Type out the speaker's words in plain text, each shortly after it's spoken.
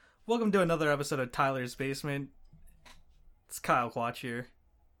Welcome to another episode of Tyler's Basement. It's Kyle Quach here.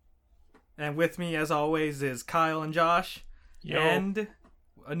 And with me, as always, is Kyle and Josh. Yo. And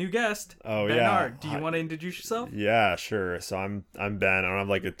a new guest, Oh, Bernard. yeah. Do you want to introduce yourself? Yeah, sure. So I'm Ben. I don't have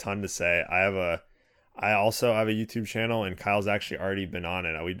like a ton to say. I also have a YouTube channel, and Kyle's actually already been on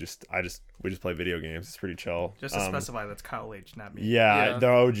it. We just play video games. It's pretty chill. Just to specify, that's Kyle H, not me. Yeah, the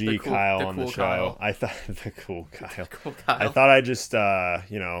OG Kyle the on cool the show. Kyle. I thought the cool Kyle. Cool Kyle. I thought I just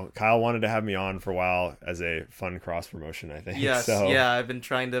Kyle wanted to have me on for a while as a fun cross promotion, I think. Yes, So, yeah, I've been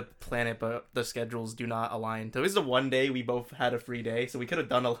trying to plan it, but the schedules do not align. There was the one day we both had a free day, so we could have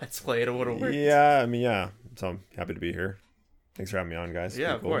done a Let's Play. It would have worked. Yeah, So I'm happy to be here. Thanks for having me on, guys. Yeah,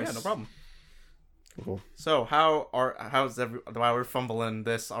 Pretty of cool. course. Yeah, no problem. Cool. So how's while we're fumbling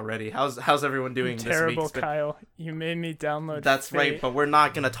this already? How's everyone doing this week? Terrible, It's been- Kyle. You made me download. That's Fate. right, but we're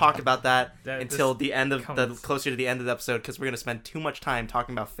not gonna talk about that That- until this the end of comes- closer to the end of the episode, because we're gonna spend too much time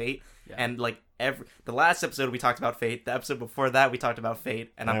talking about Fate. Yeah. And like the last episode we talked about Fate, the episode before that we talked about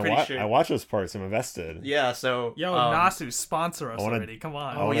Fate, and I'm pretty sure. I watch those parts. I'm invested. Yeah, so Yo, Nasu, sponsor us I wanna- already. Come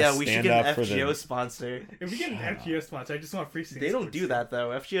on. Oh wanna yeah, we should stand get an up for FGO the- sponsor. If we get an FGO sponsor, I just want free They don't do that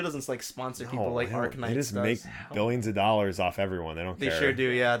though. FGO doesn't like sponsor people No, like they don't. Arcanine They just does. make billions of dollars off everyone. They don't They care. sure do.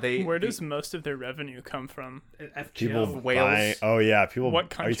 Yeah, Where does most of their revenue come from? FGO. People Wales? buy? Oh yeah, people.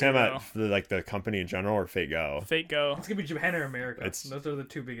 What Are you talking country, about the company in general or Fate Go? Fate Go. It's going to be Japan or America. It's- Those are the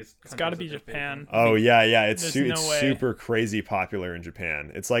two biggest It's got to be countries that they Japan. Oh yeah. It's There's it's no way. super crazy popular in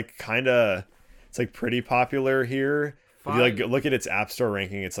Japan. It's like it's like pretty popular here. If you like look at its app store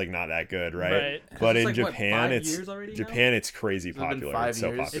ranking, it's like not that good, right? Right. But It's in like, what, Japan, 5 it's years already now? Japan. It's crazy It's been popular. 5 It's so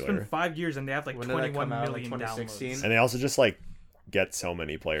years. It's It's popular. been 5 years and they have like When did that 21 come out? Like million 2016? downloads. And they also just like get so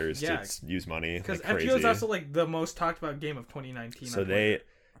many players Yeah. to use money Because like crazy. FGO is also like the most talked about game of 2019. So on they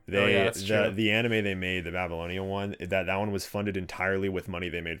Oh, yeah, that's true. the anime they made, the Babylonian one, that one was funded entirely with money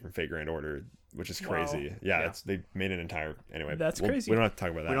they made from Fate Grand Order, which is crazy. Wow. Yeah, they made an entire anyway. That's crazy. We don't have to talk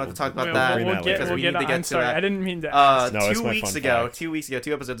about that. We don't have to talk about We'll that bring We'll that get. later. because We'll we get. need to get I'm to sorry. that. I didn't mean to. Ask. No, it's Two my weeks fun ago, fact.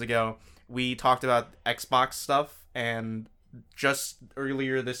 2 episodes ago, we talked about Xbox stuff, and just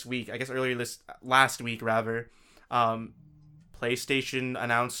earlier this week, I guess last week rather, PlayStation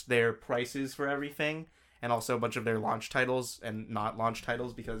announced their prices for everything, and also a bunch of their launch titles and not launch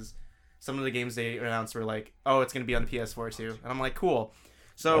titles, because some of the games they announced were like, oh, it's going to be on the PS4 too. And I'm like, cool.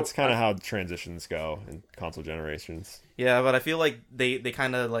 So That's kind of how transitions go in console generations. yeah, but I feel like they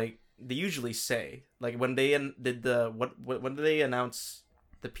kind of like, they usually say, like when they did when did they announce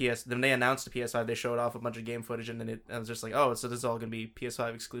when they announced the PS5, they showed off a bunch of game footage, and then I was just like, oh, so this is all gonna be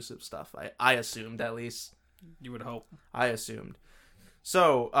PS5 exclusive stuff. I assumed, at least. You would hope. I assumed.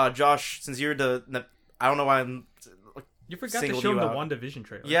 So, Josh, since you're I don't know why You forgot to singled show you him the out. One Division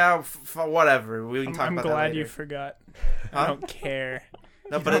trailer. Yeah, whatever. We can talk I'm about that glad later. you forgot. Huh? I don't care.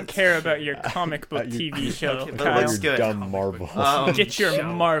 No, I but don't it's, care about your comic book You- TV show. Okay, but it Kyle. looks good. Dumb Marvel. Get your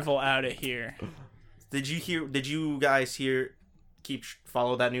Show. Marvel out of here. Did you guys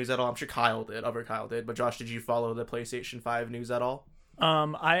follow that news at all? I'm sure Kyle did. Other Kyle did. But Josh, did you follow the PlayStation 5 news at all?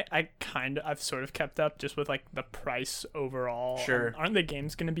 I've sort of kept up just with like the price overall. Sure. Aren't the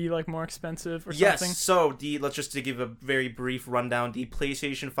games going to be like more expensive or Yes. something? So let's just to give a very brief rundown. The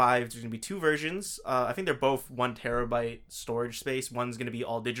PlayStation 5, there's gonna be two versions. I think they're both 1 terabyte storage space. One's gonna be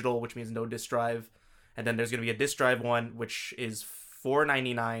all digital, which means no disk drive, and then there's gonna be a disk drive one, which is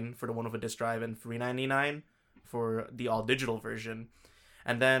 $499 for the one with a disk drive and $399 for the all digital version.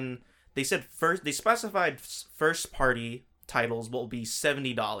 And then they specified first party titles will be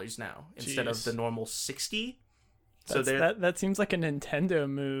 $70 now instead of Jeez. the normal $60. That seems like a Nintendo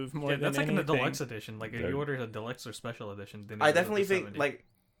move more Yeah, than that's like in anything. the deluxe edition. Like if you order a deluxe or special edition, then I it's definitely the think 70. like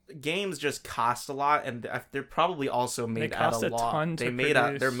games just cost a lot, and they're probably also made at cost a a loss. ton to They're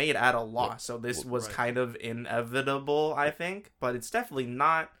produce. made at a loss, so this was Right. kind of inevitable, I think. But it's definitely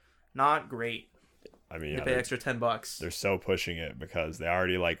not great I mean, to pay extra $10. they're so pushing it because they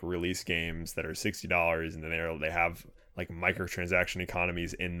already like release games that are $60, and then they have like microtransaction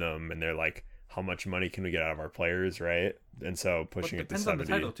economies in them, and they're like, how much money can we get out of our players, right? And so But pushing it it to depends on the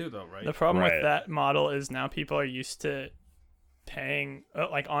 70. title too, though, right? The problem Right. with that model is now people are used to paying,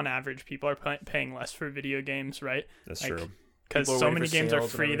 like on average, people are paying less for video games, right? That's like, true. Because People are so waiting many for games are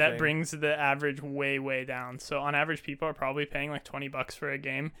sales and free, that everything. brings the average way down. So on average, people are probably paying like $20 for a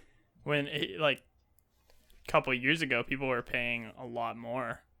game, when like a couple of years ago, people were paying a lot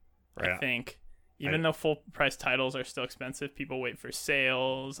more. I Right. think, even though full price titles are still expensive, people wait for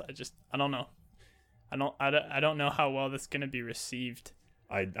sales. I don't know. I don't know how well that's gonna be received.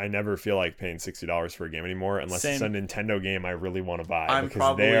 I never feel like paying $60 for a game anymore unless it's a Same. Nintendo game I really want to buy. I'm because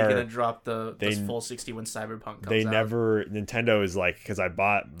probably they are, gonna drop the they- full 60 when Cyberpunk comes they out. never Nintendo is like, because I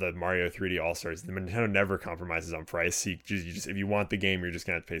bought the Mario 3D All Stars. The Nintendo never compromises on price. You just if you want the game, you're just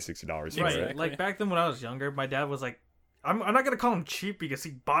gonna have to pay $60 for Right. it. Exactly. Like back then when I was younger, my dad was like, I'm not gonna call him cheap because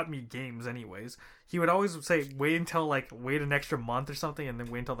he bought me games anyways. He would always say wait an extra month or something, and then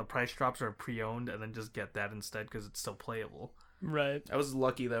wait until the price drops or pre-owned, and then just get that instead because it's still playable. Right. I was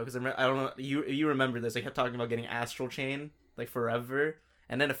lucky though because I don't know you remember this. I kept talking about getting Astral Chain like forever,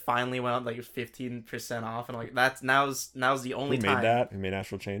 and then it finally went up like 15% off, and I'm like that's now's the only Who made time. that? Who made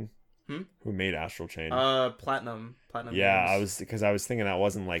Astral Chain? Hmm? Who made Astral Chain? Platinum. Yeah, Games. I was thinking that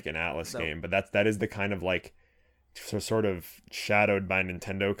wasn't like an Atlas No. game, but that is the kind of like sort of shadowed by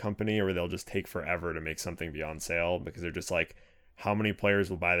Nintendo company where they'll just take forever to make something be on sale because they're just like, how many players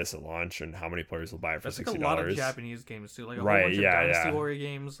will buy this at launch and how many players will buy it for That's like $60? a lot of Japanese games too, like a Right, whole bunch yeah, of Dynasty yeah. Warrior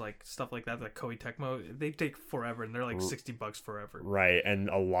games, like stuff like that. Like Koei Tecmo, they take forever, and they're like $60 forever. Right, and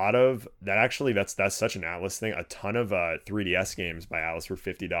a lot of that actually that's such an Atlas thing. A ton of 3DS games by Atlas were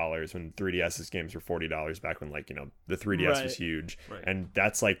 $50 when 3DS's games were $40 back when the 3DS was Right. huge, Right. and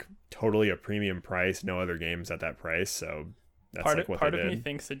that's like totally a premium price. No other games at that price, so that's Part like what of they me did.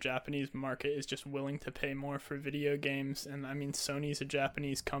 thinks the Japanese market is just willing to pay more for video games, and I mean Sony's a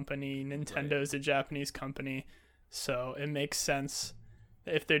Japanese company, Nintendo's a Japanese company, so it makes sense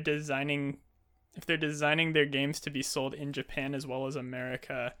if they're designing their games to be sold in Japan as well as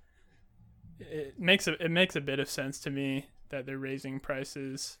America. It makes a bit of sense to me that they're raising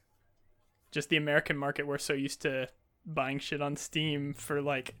prices. Just the American market, we're so used to buying shit on Steam for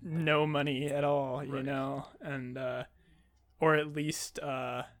like no money at all, you Right. know, and or at least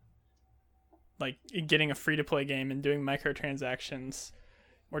like getting a free to play game and doing microtransactions,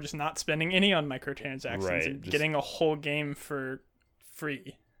 or just not spending any on microtransactions Right, and just- getting a whole game for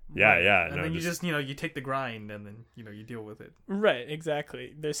free. Yeah, Right. yeah, And no, then you just- just you take the grind, and then you deal with it. Right,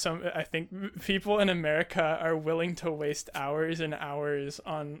 exactly. I think people in America are willing to waste hours and hours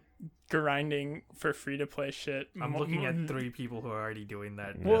on grinding for free to play shit. I'm looking at 3 people who are already doing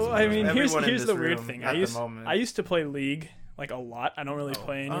that. Well, Yeah, I mean, here's everyone in here's this the weird room thing. at the moment. I used to play League like a lot. I don't really Oh.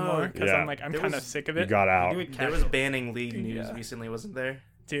 play Oh, anymore because yeah. I'm There kind of was- sick of you it. got out. Do it There was casual. banning League news Yeah. recently, wasn't there?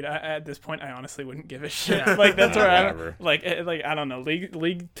 Dude, at this point, I honestly wouldn't give a shit. Yeah. Like that's where Whatever. like I don't know. League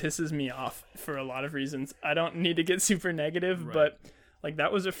pisses me off for a lot of reasons. I don't need to get super negative, Right. but like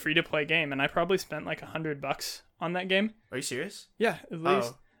that was a free to play game, and I probably spent like $100 on that game. Are you serious? Yeah, at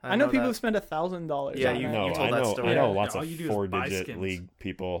least. Oh, I know people that. who spend $1,000. Yeah, on you that. No, told that I story. know Yeah. lots All of you do is buy 4-digit skins. league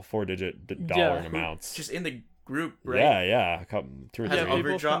people, 4-digit Yeah. dollar amounts. Just in the group, right? Yeah, a couple, 2 or Has Yeah, 3.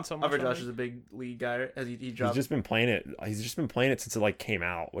 people spend Overjosh, so much on Overjosh it. is a big League guy. As he He's dropped. just been playing it. He's just been playing it since it like came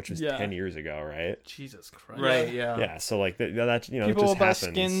out, which was Yeah. 10 years ago, right? Jesus Christ. Right, yeah. Yeah, so like that it People will just buy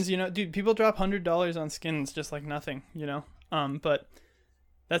happens. skins, dude, people drop $100 on skins just like nothing, but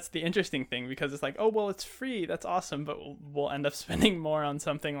that's the interesting thing, because it's like, oh well, it's free, that's awesome, but we'll end up spending more on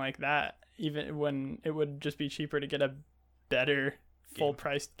something like that even when it would just be cheaper to get a better full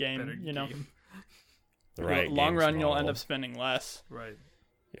priced game. Better game. The Riot Long Games run you'll end model. up spending less. Right.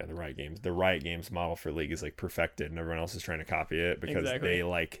 Yeah, the Riot Games model for League is like perfected, and everyone else is trying to copy it because Exactly.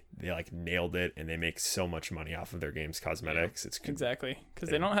 they nailed it, and they make so much money off of their games cosmetics. It's Exactly, because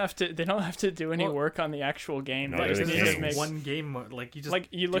Yeah. they don't have to do any Well, work on the actual game. No, They Right. they're It's the just just kings. make one game. Like you just like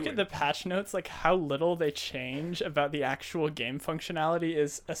you look do at it. the patch notes, like how little they change about the actual game functionality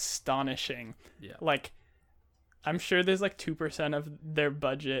is astonishing. Yeah. Like I'm sure there's like 2% of their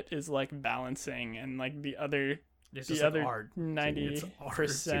budget is like balancing, and like the other It's the just other like art. It's art.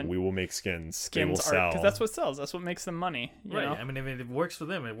 90% we will make skins. They will skins sell. art, because that's what sells. That's what makes them money. You Right. know? I mean, if it works for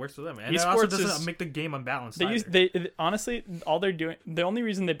them, it works for them, and it Esports also doesn't is- make the game unbalanced. They use either. honestly, all they're doing, the only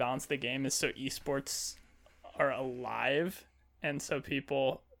reason they balance the game is so esports are alive, and so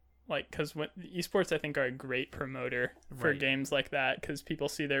people like, because when esports I think are a great promoter for Right. games like that, because people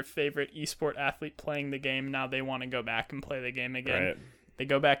see their favorite esport athlete playing the game, now they want to go back and play the game again. Right. They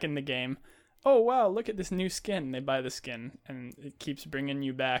go back in the game. Oh wow, look at this new skin. They buy the skin, and it keeps bringing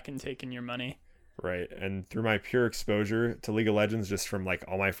you back and taking your money. Right. And through my pure exposure to League of Legends, just from like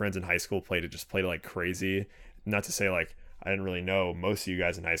all my friends in high school played it like crazy. Not to say like I didn't really know most of you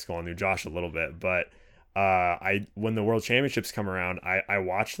guys in high school. I knew Josh a little bit, but when the World Championships come around, I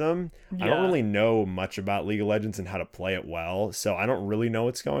watch them. I don't Yeah. really know much about League of Legends and how to play it well, so I don't really know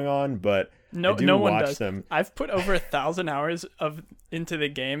what's going on, but No, I do no one watch does. them. I've put over 1,000 hours into the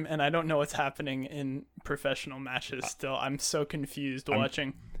game, and I don't know what's happening in professional matches. Still, I'm so confused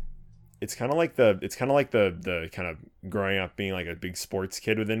watching. it's kind of like the kind of growing up being like a big sports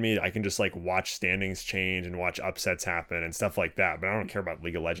kid within me. I can just like watch standings change and watch upsets happen and stuff like that, but I don't care about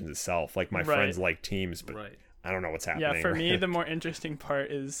League of Legends itself. Like my friends like teams, but I don't know what's happening. Yeah, for me, the more interesting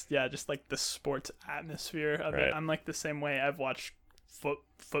part is just like the sports atmosphere of it. I'm like the same way. I've watched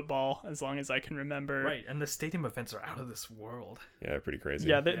football as long as I can remember. Right, and the stadium events are out of this world. Yeah, they're pretty crazy.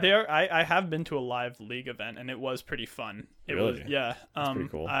 Yeah, they are. I have been to a live league event, and it was pretty fun. It really? was, yeah. That's pretty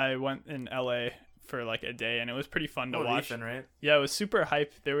cool. I went in LA for like a day, and it was pretty fun to watch. Ethan, right? Yeah, it was super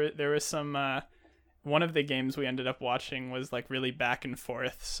hype. There was some. One of the games we ended up watching was like really back and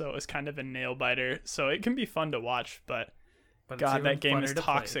forth, so it was kind of a nail biter. So it can be fun to watch, but God, that game is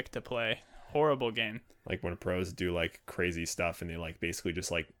toxic to play. Horrible game. Like when pros do like crazy stuff and they like basically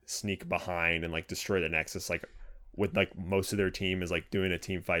just like sneak behind and like destroy the Nexus, like with like most of their team is like doing a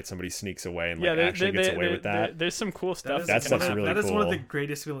team fight, somebody sneaks away and like actually gets away with that. There's some cool stuff. That stuff's really cool. That is one of the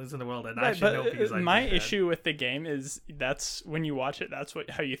greatest feelings in the world. And I actually know because my issue with the game is that's when you watch it, that's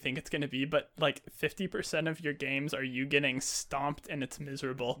how you think it's going to be. But like 50% of your games are you getting stomped and it's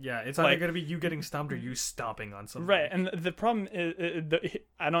miserable. Yeah, it's either going to be you getting stomped or you stomping on something. Right, and the problem is,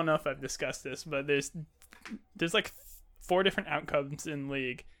 I don't know if I've discussed this, but there's like 4 different outcomes in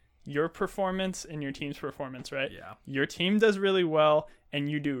League. Your performance and your team's performance, right? Yeah. Your team does really well and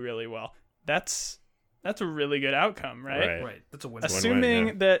you do really well. That's a really good outcome, right? Right. That's a win.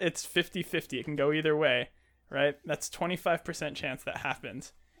 Assuming that it's 50-50, it can go either way, right? That's 25% chance that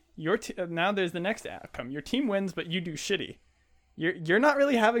happens. Now there's the next outcome. Your team wins, but you do shitty. You're not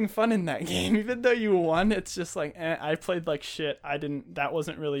really having fun in that game, even though you won. It's just like I played like shit. That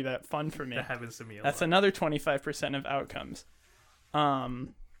wasn't really that fun for me. That happens to me a lot. That's another 25% of outcomes.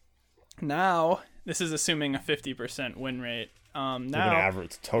 Now, this is assuming a 50% win rate. Now,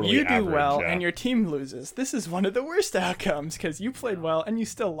 you do well and your team loses. This is one of the worst outcomes because you played well and you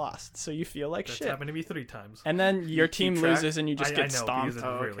still lost, so you feel like shit. That's happened to me 3 times. And then your team loses and you just get stomped. It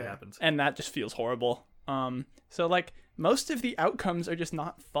rarely happens. And that just feels horrible. So like most of the outcomes are just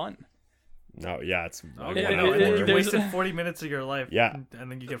not fun. No, yeah, it's. You wasted 40 minutes of your life. Yeah, and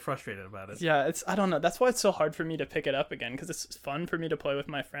then you get frustrated about it. Yeah, I don't know. That's why it's so hard for me to pick it up again because it's fun for me to play with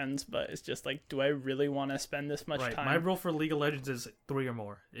my friends, but it's just like, do I really want to spend this much time? My rule for League of Legends is 3 or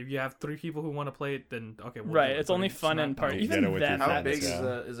more. If you have 3 people who want to play it, then okay. Right, it's only fun and party. Even then, how big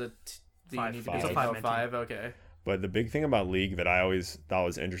is it? 5. It's a 5. Okay. But the big thing about League that I always thought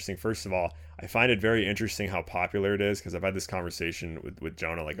was interesting, first of all, I find it very interesting how popular it is because I've had this conversation with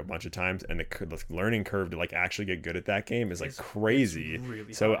Jonah like a bunch of times, and the learning curve to like actually get good at that game is like crazy.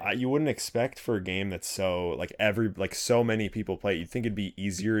 Really so you wouldn't expect for a game that's so like so many people play. You'd think it'd be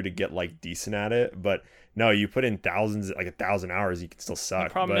easier to get like decent at it, but no, you put in thousands, like 1,000 hours, you can still suck.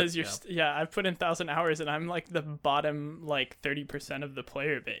 The problem is I've put in 1,000 hours and I'm like the bottom like 30% of the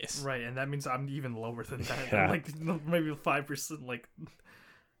player base. Right, and that means I'm even lower than that. Yeah. I'm like maybe 5%, like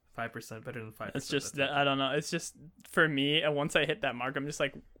 5% better than 5%. It's just that I don't know. It's just for me, and once I hit that mark, I'm just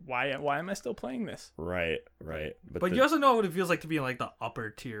like, why am I still playing this? Right. But you also know what it feels like to be in like the upper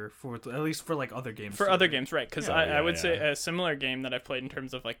tier for at least for like other games. For other games, right? Because I would say a similar game that I've played in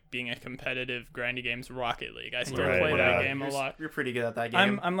terms of like being a competitive grindy game is Rocket League. I still play that game a lot. You're pretty good at that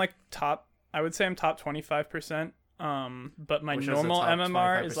game. I'm like top. I would say I'm top 25%. But my normal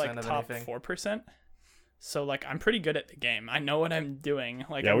MMR is like top 4%. So like I'm pretty good at the game. I know what I'm doing.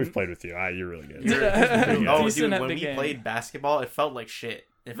 Like we've played with you. You're really good. Dude, when we played basketball, it felt like shit.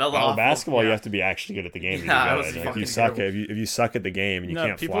 It felt awful. Basketball, you have to be actually good at the game. If you suck at the game and you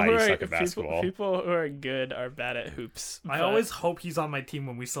can't fly, you suck at basketball. People who are good are bad at hoops. I always hope he's on my team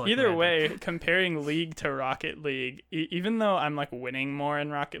when we select. Either way, comparing League to Rocket League, even though I'm like winning more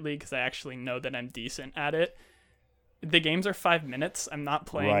in Rocket League because I actually know that I'm decent at it. The games are 5 minutes. I'm not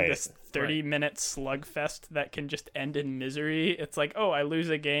playing this 30-minute slugfest that can just end in misery. It's like, oh, I lose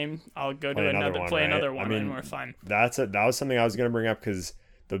a game, I'll go to another one, and we're fine. That was something I was going to bring up because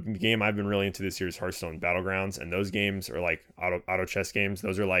the game I've been really into this year is Hearthstone Battlegrounds, and those games are like auto chess games.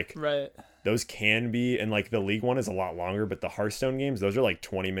 Those are like those can be, and like the League one is a lot longer, but the Hearthstone games, those are like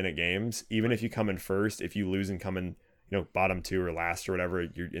 20-minute games. Even if you come in first, if you lose and come in, bottom 2 or last or whatever,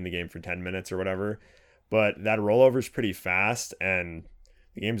 you're in the game for 10 minutes or whatever. But that rollover is pretty fast, and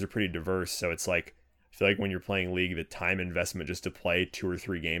the games are pretty diverse. So it's like, I feel like when you're playing League, the time investment just to play 2 or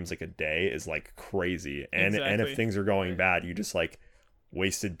 3 games like a day is like crazy. And if things are going bad, you just like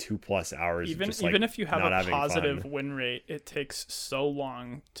wasted 2+ hours. Even if you have a positive win rate, it takes so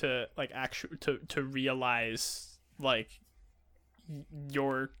long to like to realize like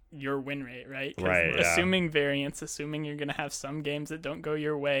your win rate, right? Right. Assuming variance, assuming you're gonna have some games that don't go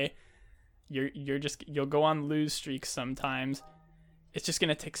your way. You'll go on lose streaks sometimes, it's just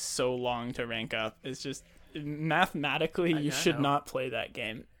gonna take so long to rank up. It's just mathematically you should know. not play that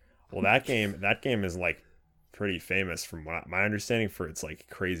game. Well, that game is like pretty famous from my understanding for its like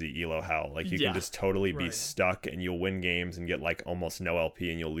crazy elo hell. Like you Yeah. can just totally be Right. stuck and you'll win games and get like almost no LP,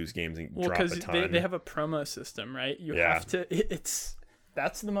 and you'll lose games and Well, drop a because ton. they have a promo system, right? You Yeah. have to.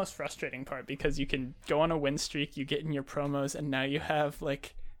 That's the most frustrating part, because you can go on a win streak, you get in your promos, and now you have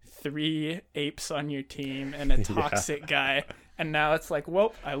like 3 apes on your team and a toxic guy, and now it's like,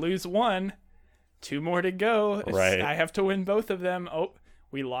 well, I lose 1, 2 more to go. Right. I have to win both of them. Oh,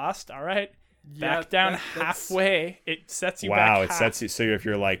 we lost. All right. Yeah, Back down that's- halfway. It sets you wow, back. it half. sets you. So if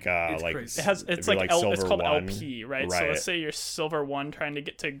you're like It's like crazy. It has. if It's you're like, it's silver called 1, LP, right? So right. let's say you're silver 1 trying to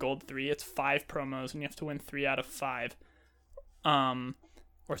get to gold 3. It's 5 promos, and you have to win 3 out of 5.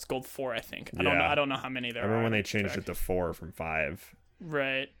 Or it's gold 4, I think. I don't know. Yeah. I don't know how many there I are. remember when they changed it to 4 from 5.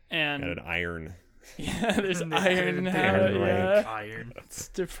 Right, And and an iron. yeah, there's The iron now. iron Yeah, rank. Iron. it's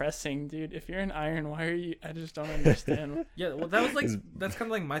depressing, dude. If you're an iron, why are you? I just don't understand. Yeah, well, that was like that's kind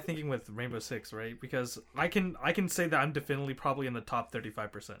of like my thinking with Rainbow Six, right? Because I can say that I'm definitely probably in the top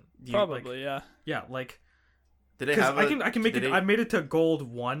 35%. Probably, yeah. Yeah, like Did they because have? I can make it. did they- I made it to gold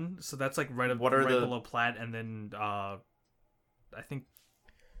 1, so that's like right What are right the- below plat, and then I think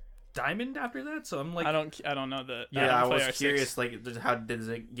diamond after that. So I'm like, I don't know the. Yeah, don't I play was R6. curious. Like, how does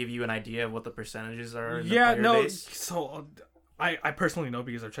it give you an idea of what the percentages are? In the yeah, player no. base? So I personally know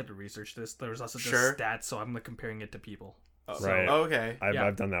because I've tried to research this. There was also just Sure. stats, so I'm like comparing it to people. Right. Oh, okay. Yeah.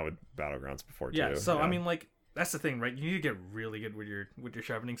 I've done that with Battlegrounds before too. Yeah, so I mean, like that's the thing, right? You need to get really good with your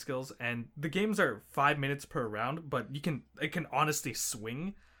sharpening skills, and the games are 5 minutes per round, but it can honestly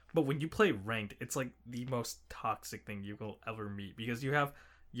swing. But when you play ranked, it's like the most toxic thing you will ever meet, because you have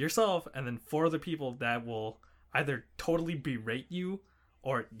yourself and then 4 other people that will either totally berate you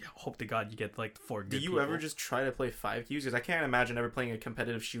or hope to God you get like 4 good Do you people. ever just try to play 5 queues? Because I can't imagine ever playing a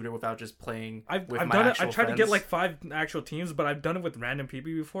competitive shooter without just playing I've with my done it. I actual tried to friends. get like 5 actual teams, but I've done it with random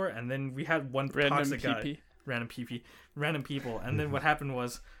people before, and then we had one Random toxic guy. PP. Random people, and then what happened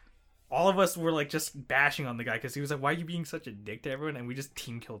was all of us were like just bashing on the guy because he was like, "Why are you being such a dick to everyone?" And we just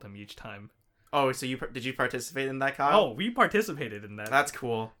team killed him each time. Oh, so did you participate in that, Kyle? Oh, we participated in that. That's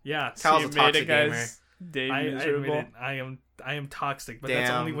cool. Yeah, Kyle's You a made a toxic gamer. guy's day I miserable. admit it. I am toxic, but that's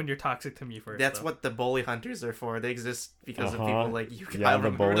Damn. only when you're toxic to me first. That's though. what the bully hunters are for. They exist because of Uh-huh. people like you. Yeah, I the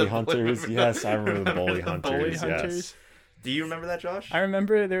remember bully hunters. remember Yes, I remember the bully the hunters. Bully yes. hunters. Do you remember that, Josh? I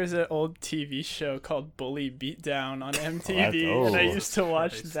remember there was an old TV show called Bully Beatdown on MTV, and I oh. used to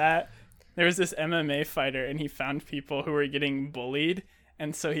watch Christ. that. There was this MMA fighter, and he found people who were getting bullied,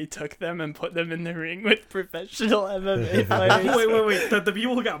 and so he took them and put them in the ring with professional MMA fighters. Wait. The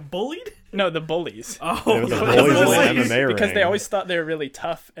people who got bullied? No, the bullies. Oh, They were the I was bullies gonna in the say- MMA Because they ring. always thought they were really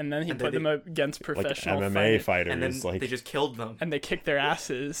tough, and then he And put then them against like professional MMA fighters, and then fighters. Like they just killed them. and they kicked their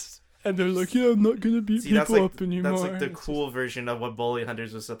asses. And they're like, yeah, I'm not gonna beat See, that's people like up anymore. that's like the It's just- cool version of what bully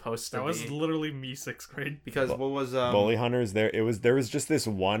hunters was supposed to That was be. literally me 6th grade. Because what was bully hunters, there was just this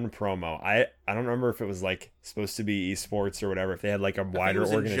one promo. I don't remember if it was like supposed to be esports or whatever. If they had like a I think it wider was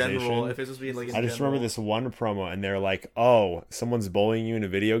in organization. general. If it was supposed to be like in I just general. remember this one promo, and they're like, "Oh, someone's bullying you in a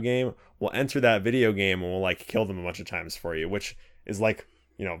video game. We'll enter that video game, and we'll like kill them a bunch of times for you." Which is like,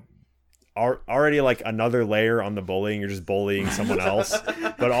 you know, already like another layer on the bullying. You're just bullying someone else,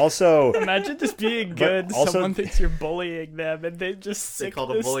 but also Imagine just being good. also- Someone thinks you're bullying them, and they just They sick call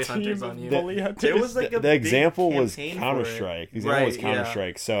the this bully team hunters of on you. bully hunters. There was like a the big example was campaign for Counter it. Strike. The example was Right, Counter yeah.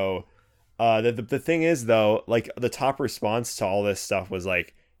 Strike. So, the thing is though, like the top response to all this stuff was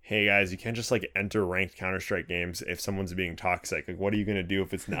like, "Hey guys, you can't just like enter ranked Counter Strike games if someone's being toxic. Like, what are you gonna do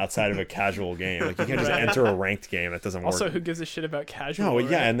if it's outside of a casual game? Like, you can't just Right. enter a ranked game. That doesn't Also, work." who gives a shit about casual? No,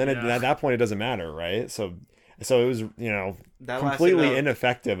 yeah, right? and then Yeah. at that point, it doesn't matter, right? So it was, you know, That completely lasted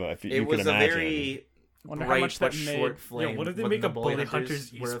ineffective. If It you was could a imagine. very Wonder how bright much but that made. short flame. Yeah, what did they when make the a Bully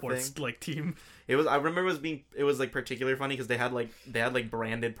Hunters were a esports thing. like team? It was. I remember it was like particularly funny because they had like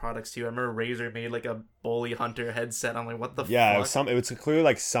branded products too. I remember Razer made like a Bully Hunter headset. I'm like, what the Yeah, fuck? it was clearly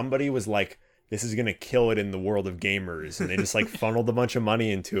like somebody was like, "This is gonna kill it in the world of gamers," and they just like funneled a bunch of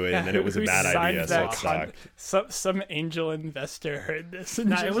money into it, and then it was a Who bad signed idea, so that it con- sucked. some angel investor heard this. And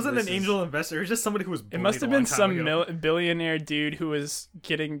Nah, just- it wasn't this an is- angel investor. It was just somebody who was. It bullied must have a long been time some ago. billionaire dude who was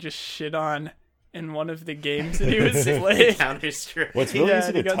getting just shit on in one of the games that he was playing. Counter Strike. What's really Yeah, easy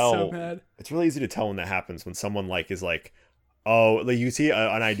and he to got so tell. mad. It's really easy to tell when that happens, when someone like is like, oh, like you see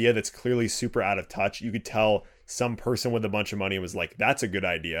an idea that's clearly super out of touch. You could tell some person with a bunch of money was like, "That's a good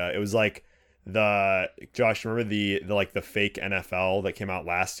idea." It was like Josh, remember the like the fake NFL that came out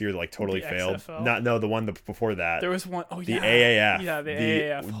last year that like totally The failed? XFL? The one before that. There was one oh The yeah. AAF. Yeah, the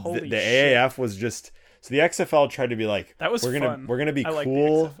AAF. Holy the shit. AAF was just So the XFL tried to be like, That was we're fun. gonna be I like the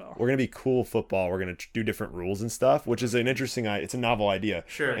cool. XFL. We're gonna be cool football. We're gonna do different rules and stuff, which is an interesting. It's a novel idea.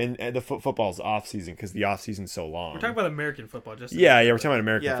 Sure. And the football's off season because the off season's so long. We're talking about American football, just Yeah, we're talking about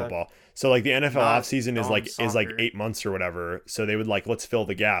American Yeah. football. So like the NFL Not off season is like soccer. 8 months or whatever. So they would like, let's fill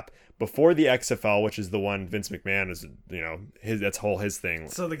the gap before the XFL, which is the one Vince McMahon is, his thing.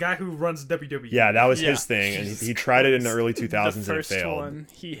 So the guy who runs WWE. Yeah, that was Yeah. his thing, and he tried it in the early 2000s The and it first failed. one,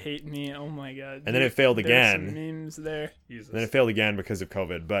 he hate me. Oh my god. And then it failed There's again. some memes there. Jesus. And then it failed again because of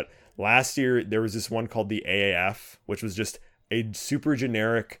COVID. But last year there was this one called the AAF, which was just a super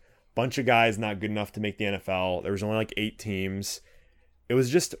generic bunch of guys not good enough to make the NFL. There was only like 8 teams. It was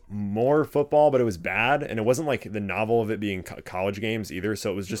just more football, but it was bad, and it wasn't like the novel of it being college games either.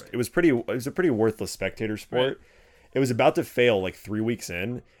 So it was just it was a pretty worthless spectator sport. Right. It was about to fail like 3 weeks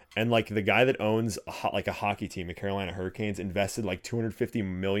in, and like the guy that owns a hockey team, the Carolina Hurricanes, invested like $250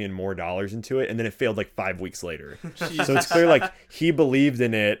 million more into it, and then it failed like 5 weeks later. So it's clear like he believed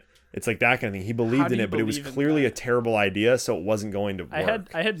in it. It's like that kind of thing. He believed do in you it, but it was believe in clearly that? a terrible idea, so it wasn't going to work.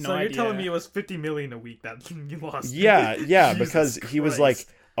 I had no so idea. you're telling me it was $50 million a week that you lost? Yeah, Jesus because he was like, Christ.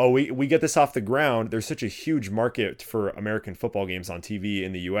 oh, we get this off the ground. There's such a huge market for American football games on TV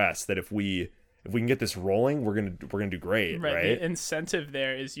in the U.S. that if we can get this rolling, we're gonna do great, right? The incentive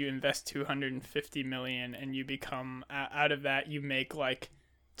there is you invest 250 million and you become out of that you make like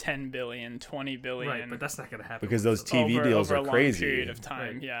 10 billion, 20 billion. Right, but that's not gonna happen Because those TV over, deals over are a long crazy. period of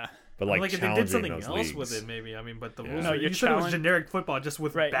time. Right. Yeah. But Like, like if they did challenging something those else leagues. with it, maybe. I mean, but the Yeah. rules. No, are- you're you said it was challenge- generic football just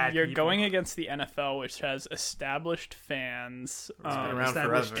with Right, bad you're people. going against the NFL, which has established fans, been around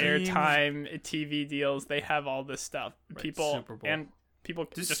established forever. teams. airtime, TV deals. They have all this stuff. Right, People Super Bowl. and people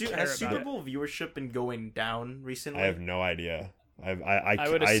just care Has about Super it. Bowl viewership been going down recently? I have no idea. I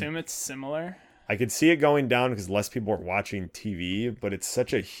would assume it's similar. I could see it going down because less people are watching TV, but it's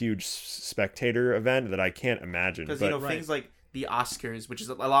such a huge spectator event that I can't imagine. Because But things like the Oscars, which is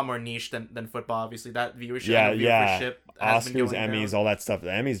a lot more niche than football, obviously that viewership. yeah, viewership has been Oscars, going Emmys, down. all that stuff. The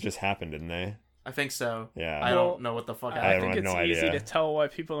Emmys just happened, didn't they? I think so. Yeah. I Well, don't know what the fuck. I I have think it's no easy idea. to tell why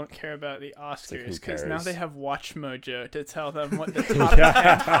people don't care about the like, Oscars who because now cares? they have Watch Mojo to tell them what the top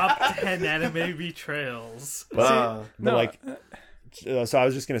Top 10 anime betrayals. But no, like, so I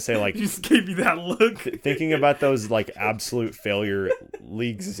was just gonna say like. You just gave me that look. Thinking about those like absolute failure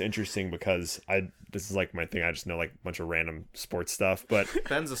leagues is interesting because this is like my thing. I just know like a bunch of random sports stuff, but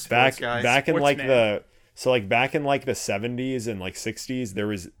Ben's a sports back guy. back in like Sportsman. back in like the 70s and like 60s there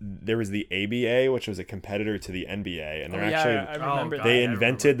was the ABA, which was a competitor to the NBA, and they're actually I remember God. that. they I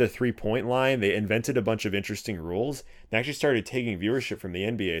invented the 3-point line. They invented a bunch of interesting rules. They actually started taking viewership from the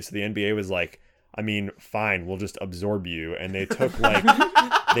NBA. So the NBA was like, I mean, fine, we'll just absorb you. And they took like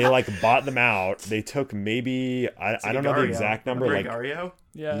they like bought them out. They took maybe I don't know the Gario. exact number. Remember Like Gario?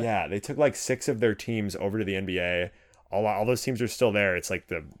 yeah, they took like 6 of their teams over to the NBA. All those teams are still there. It's like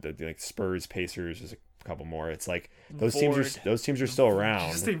the like Spurs, Pacers, there's a couple more. It's like those teams are still Just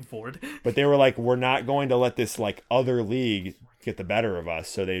around. stay bored. But they were like, we're not going to let this like other league get the better of us.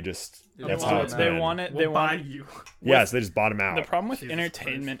 So they just that's how it's they been. want it. We'll They buy want you. Yeah, so they just bottom out. the problem with Jesus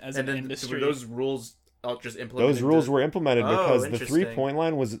entertainment as And an then industry. were those rules just implemented? Those rules were implemented Oh, because the interesting. 3-point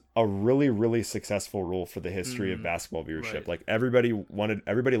line was a really, really successful rule for the history of basketball viewership. Right. Like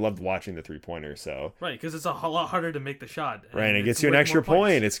everybody loved watching the 3-pointer. So Right, because it's a lot harder to make the shot. right, and it it's gets you an worth extra more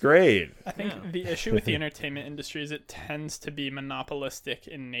points. point. It's great. I think Yeah. the issue with the entertainment industry is it tends to be monopolistic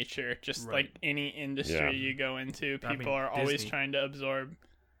in nature. Just Right. like any industry Yeah. you go into, I mean, people are always Disney. trying to absorb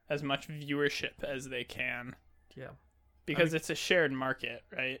as much viewership as they can. Yeah. Because it's a shared market,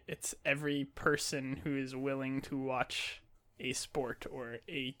 right? It's every person who is willing to watch a sport or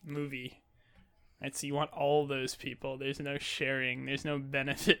a movie. Right? So you want all those people. There's no sharing. There's no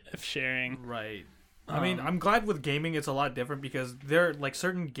benefit of sharing. Right. I mean, Um, I'm glad with gaming it's a lot different because there like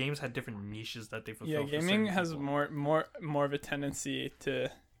certain games had different niches that they fulfill. Yeah, for gaming certain has people. more of a tendency to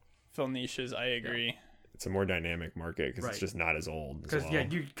fill niches. I agree. It's a more dynamic market because Right. it's just not as old. As Because well.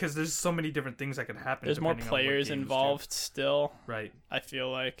 because there's so many different things that could happen. There's more depending on what players games, too. involved still. Right. I feel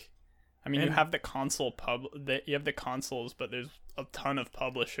like. I mean, you And- have the console you have the consoles, but there's a ton of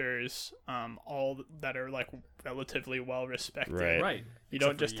publishers, all that are like relatively well respected. Right. Right. You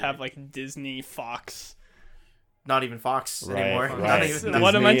don't Except for just EA. have like Disney, Fox. Not even Fox Right, anymore. right. Not even,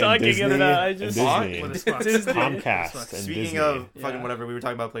 What am I Disney and talking Disney about? I and just- Disney. What is Fox? Disney. Comcast Fox. and Speaking Disney. of fucking Yeah. whatever, we were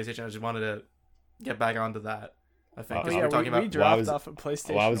talking about PlayStation. I just wanted to get back onto that. I think Oh, 'cause yeah, we were talking we about. Well, I dropped was- off of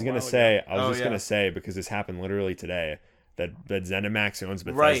PlayStation. Well, I was a gonna while say, ago. I was Oh, just yeah. gonna say because this happened literally today that ZeniMax owns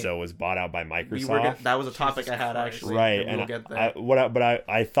Bethesda Right. was bought out by Microsoft. We were gonna, that was a topic Jesus I had Christ. actually. Right, and we'll and get there.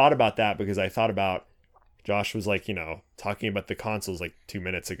 I thought about that because I thought about Josh was like talking about the consoles like 2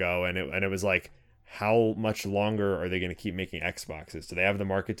 minutes ago, and it was like how much longer are they going to keep making Xboxes? Do they have the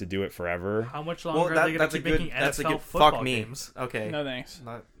market to do it forever? How much longer are they going to keep making NFL football fuck me. games? Okay. No thanks.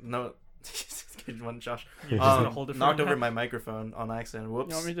 No. Good one, Josh. You're just gonna hold it for knocked a over minute? my microphone on accident. Whoops.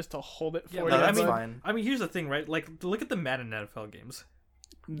 You want me just to hold it for Yeah, you? no, that's I mean, fine. I mean, here's the thing, right? Like, look at the Madden NFL games.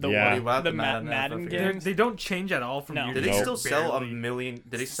 The Yeah. what? The Madden Madden NFL games. They don't change at all from No. year Did to they year. still sell a Barely. million?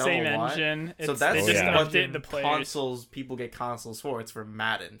 Did they sell Same a lot? engine. So It's, that's they just yeah. update the players. consoles people get consoles for. It's for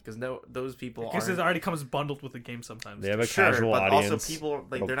Madden because those people Because aren't. it already comes bundled with the game sometimes. They have a Sure, casual but audience. also people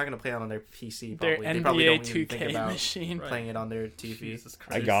like they're not gonna play it on their PC. Their Probably. They probably NBA don't even think 2K about machine. Right. playing it on their TV. Jesus I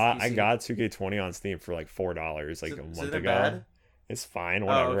Christ. got easy. 2K20 on Steam for like $4 like a month Isn't it ago. bad? It's fine,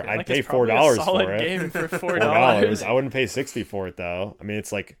 whatever. okay. I'd Like, pay it's probably $4 a solid for it. game for $4. $4. I wouldn't pay $60 for it though. I mean,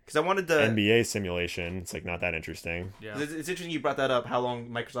 it's like Because I wanted to. NBA simulation. It's like not that interesting. Yeah. It's interesting you brought that up. How long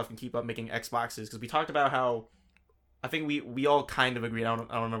Microsoft can keep up making Xboxes? Because we talked about how. I think we all kind of agreed. I don't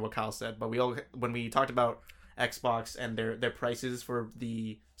remember what Kyle said, but we all when we talked about Xbox and their prices for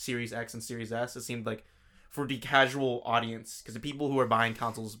the Series X and Series S, it seemed like for the casual audience, because the people who are buying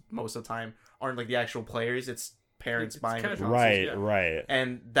consoles most of the time aren't like the actual players. It's parents It's buying the casual. consoles. Right, yeah. right.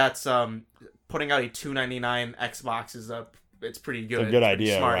 And that's putting out a $299 Xbox is it's pretty good. It's a good It's pretty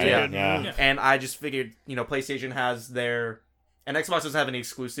idea, smart, right? yeah. Yeah. Yeah. And I just figured, PlayStation has their, and Xbox doesn't have any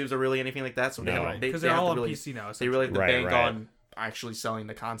exclusives or really anything like that, so they No. have, Because they they're have all to on really, PC now. they really have to Right, bank right. on actually selling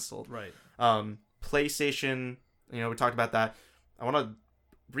the console. Right. PlayStation, we talked about that. I want to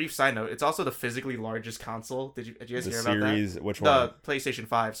brief side note. It's also the physically largest console. Did you guys The hear about that? series, which The one? PlayStation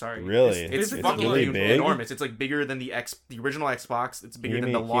 5, sorry. Really? It's It's fucking really big? enormous. It's like bigger than the original Xbox. It's bigger Give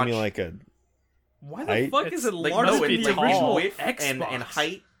than me, the launch. give me like a Why the Height? fuck is it like larger no, than it's the like original width Xbox? and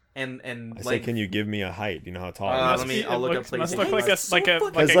height and I say, like can you give me a height? Do you know how tall Uh, it is? let me- I'll look up Must PlayStation. look like a It's so like a fucking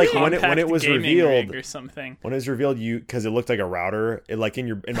like Because, a like, when compact it was gaming revealed- rig or something. When it was revealed, because it looked like a router. It like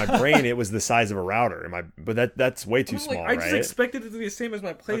in my brain, it was the size of a router. But that's way too I'm small, like, I just right? expected it to be the same as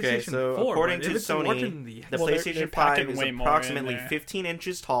my PlayStation so 4. according but to if it's Sony, larger than the the Well, they're PlayStation packing 5 is way more in approximately there. 15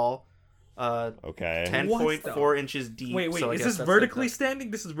 inches tall, Okay. 10.4 inches deep. Wait, so I is guess this that's vertically like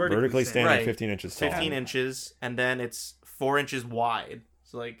standing? This is vertically, Vertically standing, Right. 15 inches tall. 15 inches, and then it's 4 inches wide.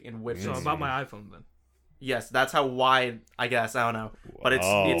 So like in width. So Mm. about my iPhone then. Yes, that's how wide. I guess I don't know, but it's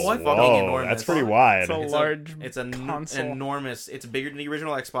Oh, fucking whoa, enormous. That's pretty wide. It's a It's large It's a console. enormous. It's bigger than the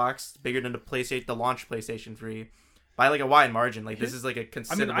original Xbox. Bigger than the launch PlayStation 3, by like a wide margin. Like this is like a I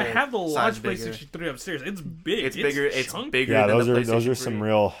considerable. mean, I have the size launch bigger. PlayStation 3 upstairs. It's big. It's bigger. It's chunky. bigger. Yeah, than those the are PlayStation some 3.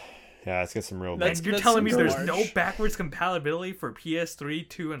 real. Yeah, it's got some real. That's- And you're telling me super there's no large. backwards compatibility for PS3,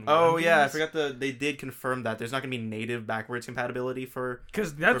 2, and 1? Oh yeah, I forgot they did confirm that there's not gonna be native backwards compatibility for.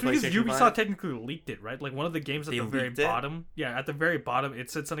 Because that's For because PlayStation Ubisoft 5? technically leaked it, right? Like one of the games at They the very leaked it? bottom. Yeah, at the very bottom,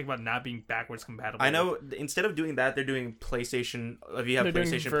 it said something about not being backwards compatible. I know instead of doing that, they're doing PlayStation. If you have They're doing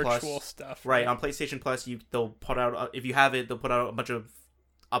PlayStation virtual Plus, stuff. right on PlayStation Plus, they'll put out if you have it, they'll put out a bunch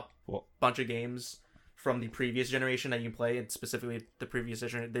of games from the previous generation that you can play, and specifically the previous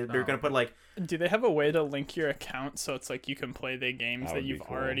generation. They're Oh. gonna put like Do they have a way to link your account so it's like you can play the games That that would be you've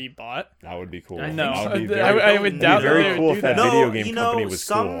cool. already bought? That would be cool. I No, That would be I very, would It'd be doubt very that they cool would if do that that. video game company was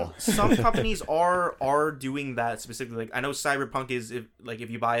some cool. some companies are doing that specifically. Like I know Cyberpunk is if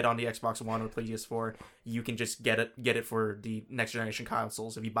you buy it on the Xbox One or PS4, you can just get it for the next generation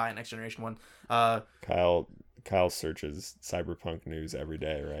consoles if you buy a next generation one. Kyle searches cyberpunk news every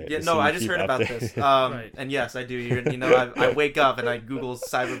day, right? Yeah, Just no, so you I just keep heard about updated. this. Right. And yes, I do. I wake up and I Google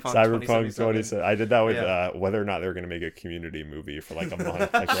Cyberpunk. Cyberpunk 2077. 27. I did that with Yeah. whether or not they were going to make a Community movie for like a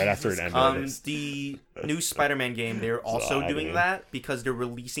month, like right after it ended. The new Spider-Man game, they're also doing agony. that because they're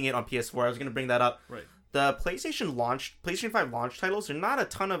releasing it on PS4. I was going to bring that up. Right. The PlayStation 5 launch titles, there are not a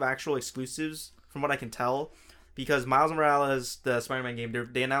ton of actual exclusives from what I can tell. Because Miles Morales, the Spider-Man game,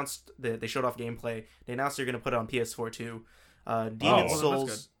 they announced they showed off gameplay. They announced they're going to put it on PS4 too. Demon that's Souls.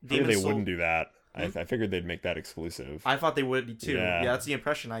 I figured Demon they Souls. wouldn't do that. I figured they'd make that exclusive. I thought they would too. Yeah. Yeah, that's the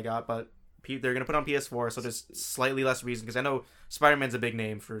impression I got. But they're going to put it on PS4, so there's slightly less reason. Because I know Spider-Man's a big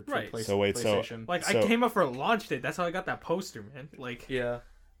name for Right. PlayStation. Like I So- came up for a launch date. That's how I got that poster, man. Like Yeah.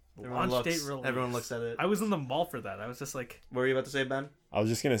 launch date release. Everyone looks at it. I was in the mall for that. I was just like, What were you about to say, Ben? I was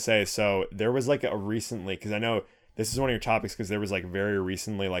just going to say, so there was like a recently, because I know this is one of your topics, because there was like very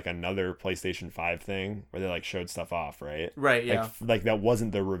recently like another PlayStation 5 thing where they like showed stuff off, right? Right. Yeah. Like that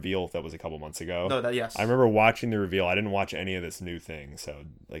wasn't the reveal that was a couple months ago. No. Yes. I remember watching the reveal. I didn't watch any of this new thing. So,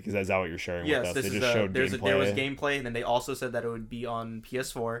 like, is that what you're sharing with Yes. us? This They is just showed there gameplay. was gameplay, and then they also said that it would be on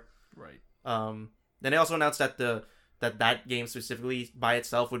PS4. right. Then they also announced that that game specifically by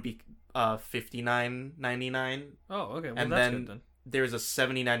itself would be $59.99. Oh, okay. Well, And that's then- good then. There's a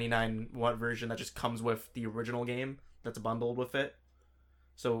 $70.99 version that just comes with the original game that's bundled with it.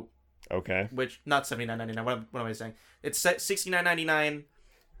 So Okay. which not $79.99. What am I saying? It's set $69.99.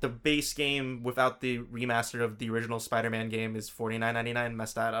 The base game without the remaster of the original Spider-Man game is $49.99.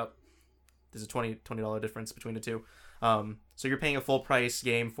 Messed that up. There's a $20 difference between the two. So you're paying a full price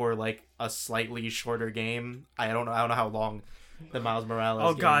game for like a slightly shorter game. I don't know how long the Miles Morales.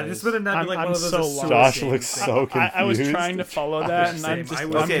 Oh game god, is. this better not be like I'm one of those. so Asuras lost. Josh games looks that- so confused. I was trying to follow that, and I'm Same. just I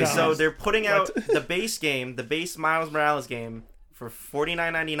was- I'm Okay, lost. so they're putting out the base game, the base Miles Morales game, for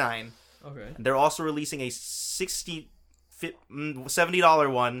 $49.99. Okay. They're also releasing a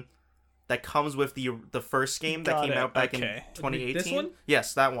 $70 one that comes with the first game that Got came it, out back in okay. 2018. This one?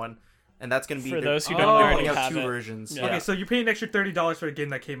 Yes, that one. And that's going to be For those who don't they're already putting out have two it. versions. Yeah. Okay, so you're paying an extra $30 for a game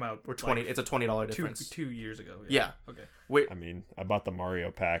that came out Or 20. like, It's a $20 two difference. 2 years ago. Yeah. Okay. Wait, I mean, I bought the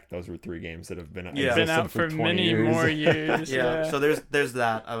Mario pack. Those were 3 games that have been Yeah. been existed out for 20 many years. more years. yeah. So there's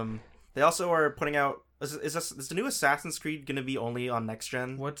that. They also are putting out. Is the new Assassin's Creed going to be only on next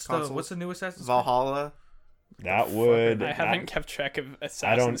gen? What's consoles? the new Assassin's Creed? Valhalla? That would. I haven't kept track of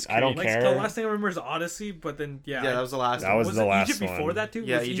Assassin's Creed. I don't Like care. the last thing I remember is Odyssey, but then Yeah, that was the last. That one. was the it last Egypt before one. that too?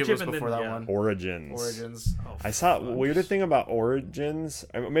 Yeah, Was Egypt was and before then, that yeah. one. Origins. Origins. Oh, I saw fuck. weirdest thing about Origins.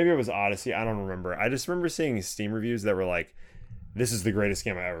 Maybe it was Odyssey. I don't remember. I just remember seeing Steam reviews that were like, "This is the greatest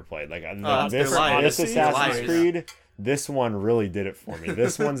game I ever played." Like they're this liars. Assassin's They're liars. Creed. This one really did it for me.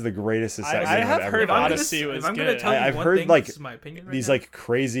 This one's the greatest Assassin's I Creed have I've ever heard If I'm played. Odyssey gonna, was if I'm gonna good. tell you I've one heard, thing, like, this is my opinion right These now. like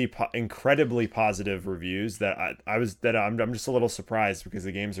crazy, incredibly positive reviews that I'm just a little surprised because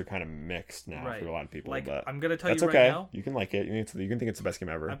the games are kind of mixed now Right. for a lot of people. Like, but I'm gonna tell that's you okay. right now. You can like it. You can think it's the best game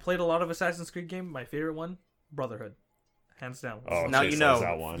ever. I played a lot of Assassin's Creed game. My favorite one, Brotherhood, hands down. Oh, Now Chase you loves know,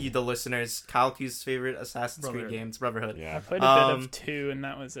 that one. you the listeners, Kyle Q's favorite Assassin's Creed Brotherhood. games, Brotherhood. Yeah. I played a bit Um, of 2, and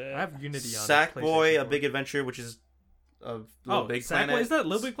that was it. I have Unity on Sackboy: PlayStation A 4. Big Adventure, which is a Little Big Sackboy, Planet. is that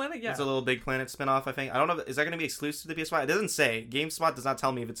Little Big Planet? Yeah. It's a Little Big Planet spinoff, I think. I don't know. Is that going to be exclusive to the PS5? It doesn't say. GameSpot does not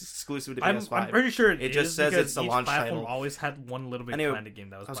tell me if it's exclusive to I'm PS5. pretty sure It is just says because it's a each launch platform title. always had one Little Big Anyway, Planet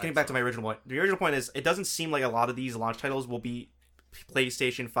game that was. I was by getting back to my itself. original point. The original point is it doesn't seem like a lot of these launch titles will be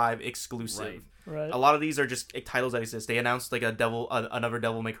PlayStation 5 exclusive. Right. Right. A lot of these are just titles that exist. They announced like another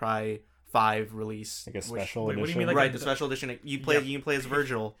Devil May Cry 5 release. Like a which- special Wait, what do you edition. mean, like right, a- the special edition. You can play as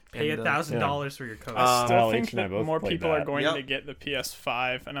Virgil. Pay in the- $1,000 for your code. I still Style think H and I that both more played people that. are going Yep. to get the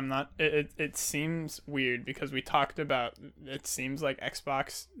PS5, and I'm not. It seems weird because we talked about. It seems like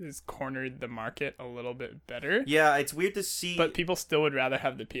Xbox has cornered the market a little bit better, Yeah, it's weird to see. but people still would rather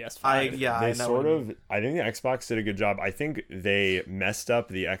have the PS5. I They know sort what you of. I think the Xbox did a good job. I think they messed up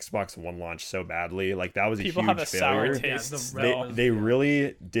the Xbox One launch so badly. Like that was a people huge have a sour failure. Yeah, taste. the still. They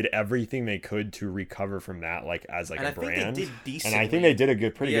really did everything they could to recover from that, like as like and a I think brand. they did And decently. I think they did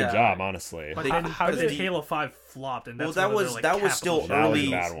a pretty Yeah. good job, honestly. But They- then how because did- Halo 5 flopped, and that's Well, one of their, like, that was still capital That was a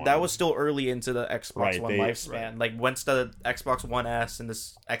early. bad one. That was still early into the Xbox Right, One they- lifespan. Like once the Xbox One S and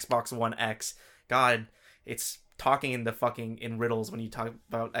this Xbox One X, God, it's talking in riddles when you talk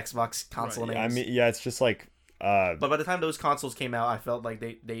about Xbox console Right, names. I mean, yeah, it's just like but by the time those consoles came out, I felt like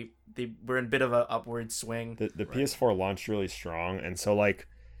they were in a bit of a upward swing. the PS4 launched really strong, and so like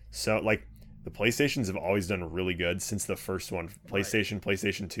the PlayStations have always done really good since the first one.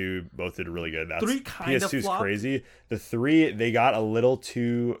 PlayStation 2 both did really good. That's 3 kinda PS2's flopped. crazy. The 3 they got a little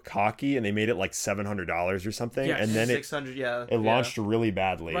too cocky and they made it like $700 or something, Yeah, and then it 600, yeah, launched really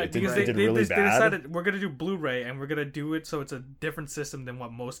badly. Right, It did, because it did really they bad. decided we're gonna do Blu-ray and we're gonna do it so it's a different system than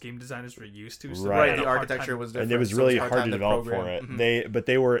what most game designers were used to. So Right. they had The a hard architecture time- was different. and it was so really it's hard time to develop for program. it.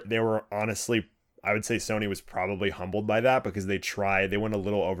 Mhm. They were honestly, I would say Sony was probably humbled by that because they went a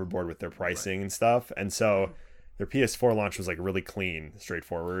little overboard with their pricing and stuff, and so their PS4 launch was like really clean,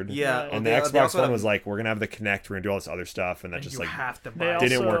 straightforward. Yeah, and well, the they Xbox also One have- was like, we're gonna have the Kinect, we're gonna do all this other stuff, and that and just you like have to They buy.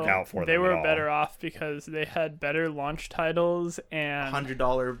 didn't also- work out for They them were at all. better off because they had better launch titles and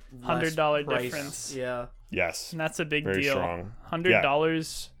 $100 $100 price. difference. Yeah, Yes, and that's a big very deal. strong.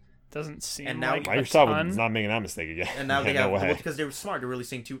 $100 doesn't seem And now like a Microsoft ton. is not making that mistake again. and now they Yeah, have no way. well, because they were smart. They're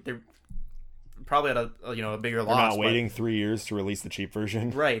releasing two. They're probably at a bigger They're loss. not but- waiting 3 years to release the cheap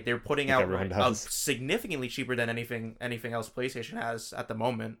version. Right, they're putting Like out everyone does. significantly cheaper than anything else PlayStation has at the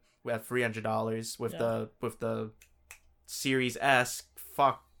moment. We have $300 with Yeah. the Series S.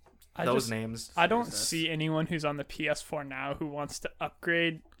 Fuck I those just- names. I don't Series S. see anyone who's on the PS4 now who wants to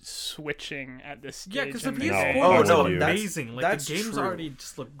upgrade switching at this stage. Yeah, because the in the PS4 game. No, was no, amazing. Like that's the games true. already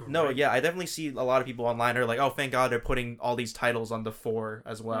just look great. No, yeah, I definitely see a lot of people online are like, "Oh, thank God they're putting all these titles on the 4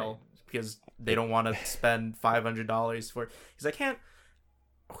 as well because they don't want to spend $500 for." Because I can't.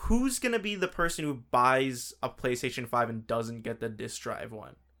 Who's gonna be the person who buys a PlayStation 5 and doesn't get the disc drive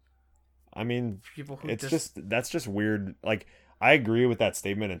one? I mean, People who it's just that's just weird. Like I agree with that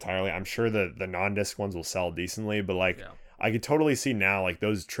statement entirely. I'm sure the non-disc ones will sell decently, but like Yeah. I could totally see now like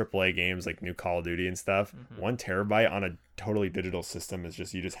those AAA games like new Call of Duty and stuff. 1 terabyte on a totally digital system is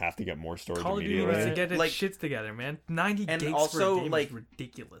just you just have to get more storage Call of Duty immediately. needs to get its Like- shits together, man. 90 And gigs also, for a game like, is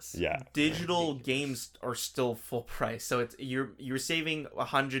ridiculous. Yeah. Digital games are still full price, so it's you're saving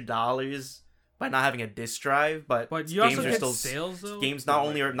 $100 by not having a disc drive, but But you games also are get still sales though. games not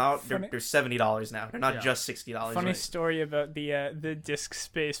only are not Funny- they're $70 now. They're not Yeah. just $60. Funny right? story about the disk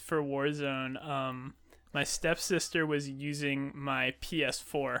space for Warzone. My stepsister was using my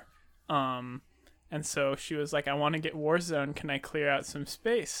PS4, and so she was like, "I want to get Warzone. Can I clear out some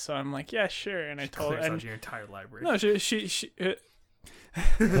space?" So I'm like, "Yeah, sure." And I told her, Clears out and your entire library. no, she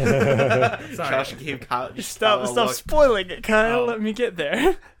Sorry. Josh gave Kyle stop a look. spoiling it, Kyle. Oh. Let me get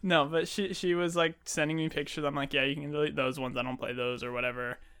there. No, but she was like sending me pictures. I'm like, yeah, you can delete those ones. I don't play those or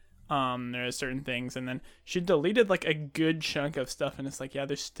whatever. There are certain things, and then she deleted like a good chunk of stuff, and it's like, yeah,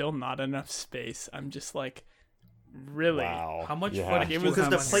 there's still not enough space. I'm just like, really? Wow. How much Yeah. footage It do you was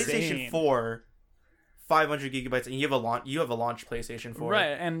Because have the on your- insane. PlayStation 4, 500 gigabytes, and you have a launch PlayStation 4. Right,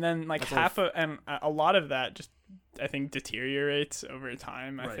 and then like That's half of and a lot of that just I think deteriorates over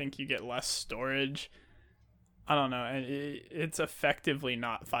time. I Right. think you get less storage. I don't know, and it's effectively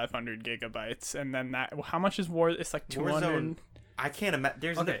not 500 gigabytes. And then that, how much is War? It's like 200 Warzone, I can't imagine.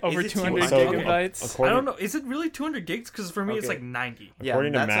 There's Okay. is over it 200 So, gigabytes. I according, don't know. Is it really 200 gigs? Because for me, it's Okay. like 90. Yeah,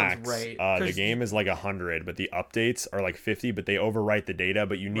 according to that Max, sounds right. the 'Cause- game is like 100, but the updates are like 50, but they overwrite the data,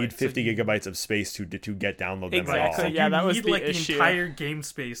 but you need Right, so 50 you- gigabytes of space to get download them Exactly, at all. So yeah, you that was need the like issue. the entire game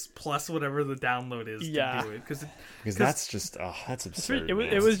space plus whatever the download is Yeah. to do it. Because Because that's just, that's absurd. It was,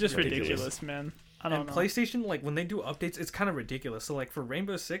 man. it was It's just ridiculous, man. I don't and know. PlayStation, like when they do updates, it's kind of ridiculous. So like for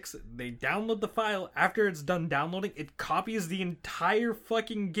Rainbow Six, they download the file. After it's done downloading, it copies the entire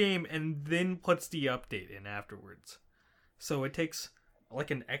fucking game and then puts the update in afterwards. So it takes like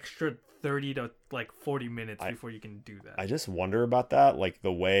an extra 30 to like 40 minutes before you can do that. I just wonder about that. Like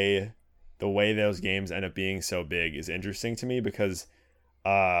the way those games end up being so big is interesting to me because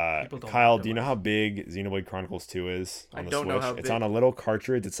People don't Kyle, like do you know them how big Xenoblade Chronicles 2 is on I the don't Switch? know how It's big. on a little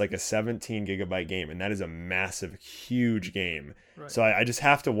cartridge. It's like a 17 gigabyte game, and that is a massive, huge game. Right. So I just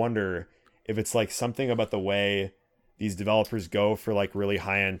have to wonder if it's like something about the way these developers go for like really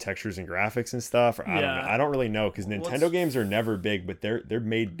high-end textures and graphics and stuff. Or I don't know. Yeah. I don't really know because Nintendo What's- games are never big, but they're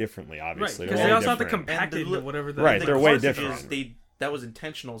made differently. right, Obviously, because They're they way also have to different. compact it And the into whatever the Right, The they're way cartridges, different. That was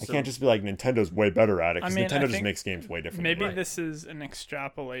intentional. I So can't just be like Nintendo's way better at it because I mean, I Nintendo just think makes games way different. Maybe Right. this is an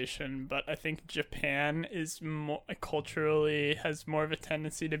extrapolation, but I think Japan is more culturally has more of a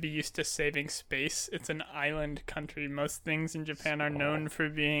tendency to be used to saving space. It's an island country. Most things in Japan are known for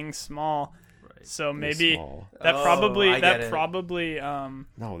being small. Right. So Very maybe small. that Oh, probably I get it.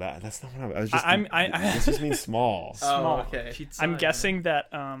 No, that's not what I was just. I this just means small. small. Oh, okay. Pizza I'm and- guessing that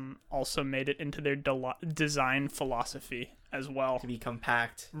also made it into their design philosophy as well. To be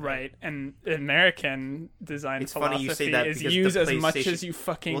compact. Right, and American design It's funny philosophy you say that is because use the as much PlayStation- as you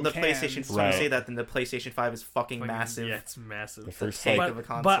fucking Well, the can. PlayStation. So Right. you say that, then the PlayStation 5 is fucking Fucking- massive. Yeah, it's massive. The first tank like, of a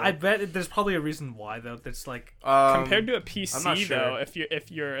console. But I bet there's probably a reason why though. That's like Compared to a I'm PC not sure. though, if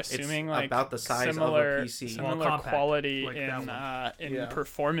you're assuming like about the size of a similar PC. similar Well, compact, quality like that in Yeah.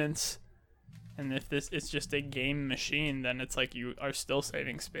 performance, and if this it's just a game machine, then it's like you are still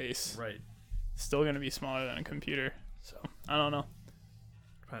saving space. right. Still gonna be smaller than a computer. So I don't know.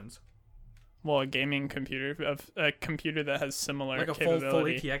 Depends. Well, a gaming computer of a computer that has similar Like a full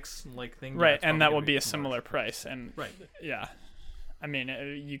capability, ATX like thing. yeah, right? it's And that probably will gonna be a large. similar price. And Right. yeah, I mean,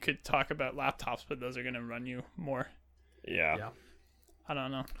 you could talk about laptops, but those are gonna run you more. yeah. Yeah. I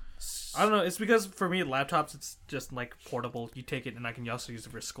don't know. I don't know. It's because for me, laptops, it's just like portable. You take it, and I can also use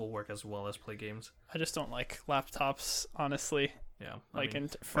it for schoolwork as well as play games. I just don't like laptops, honestly. Yeah. Like, mean,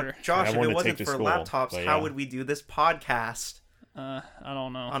 for But Josh, I if wanted it to wasn't take for to school, laptops, but how yeah. would we do this podcast I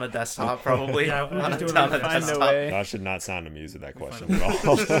don't know. on a desktop? Probably. Yeah, we'll on just a, do it on on a a Find a desktop. way. Josh should not sound amused at that We question at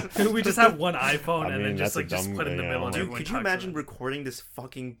all. we just have one iPhone I and mean, then just that's a like just dumb- put it in the yeah, middle. And Dude, Dude, everyone could you talks imagine about it. recording this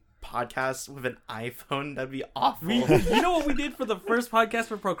fucking podcast with an iPhone? That'd be awful. You know what we did for the first podcast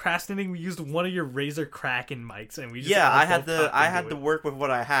for procrastinating? We used one of your Razer Kraken mics, and we just Yeah, all I had both to. talked I into had it. to work with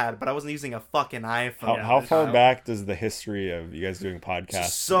what I had, but I wasn't using a fucking iPhone. How far Kyle. back does the history of you guys doing podcasts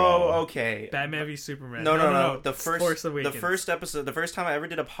So go? okay. Batman v Superman. No. The Force the Awakens. first episode, the first time I ever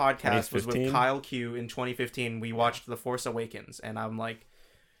did a podcast was with 2015? Kyle Q in 2015. We watched The Force Awakens, and I'm like,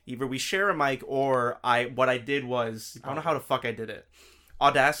 either we share a mic or what I did was I don't know how the fuck I did it.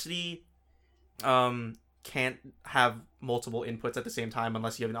 Audacity, can't have multiple inputs at the same time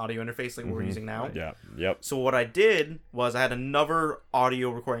unless you have an audio interface like we're using now. Yeah. Yep. So what I did was I had another audio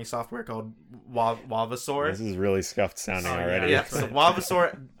recording software called Wavasaur. This is really scuffed sounding Oh, yeah. already. Yeah, so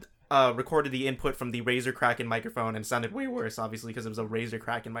Wavasaur, recorded the input from the Razer Kraken microphone and it sounded way worse, obviously, because it was a Razer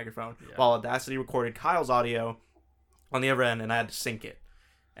Kraken microphone. Yeah. While Audacity recorded Kyle's audio on the other end, and I had to sync it.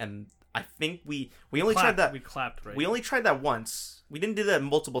 And I think we only tried that. We clapped, right? We only tried that once. We didn't do that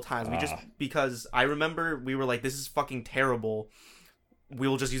multiple times. We just Ah. because I remember we were like, "This is fucking terrible." We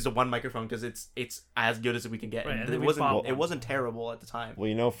will just use the one microphone because it's as good as we can get. Right, And and then it we wasn't bought it one. wasn't terrible at the time.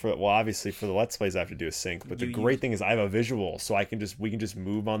 Well, obviously for the Let's Plays I have to do a sync, but the You great use- thing is I have a visual, so we can just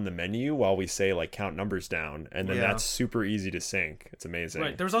move on the menu while we say like count numbers down, and then Yeah. that's super easy to sync. It's amazing.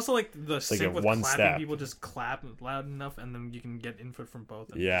 Right. There was also like the like sync a with one clapping. step. People just clap loud enough, and then you can get input from both.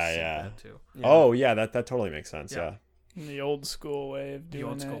 And Yeah, sync yeah. that too. Yeah. Oh yeah, that totally makes sense. Yeah. Yeah. The old school way of The doing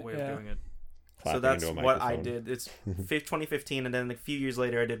old school it. way yeah. of doing it. So Clapping that's into a what I microphone. did. It's 2015, and then a few years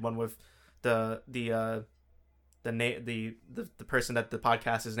later, I did one with the person that the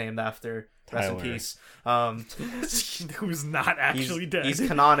podcast is named after. Rest in Tyler. peace. Who's not actually dead. He's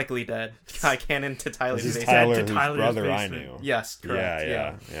canonically dead. Canon to Tyler's This is basement. Tyler, to whose Tyler's Oh, brother I basement. knew. Yes, correct.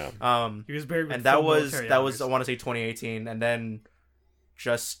 Yeah. He was buried with And that full was military I honors. want to say 2018, and then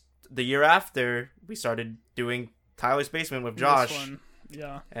just the year after we started doing Tyler's basement with This Josh, one,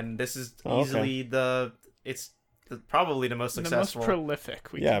 yeah. and this is Oh, okay. easily probably the most The most successful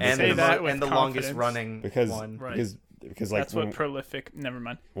prolific. We Yeah, can and say because- that with and the confidence. longest running Because one. Right. because like That's what prolific. Never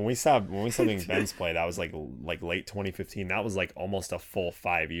mind. when we stopped doing Ben's play, that was like late 2015. That was like almost a full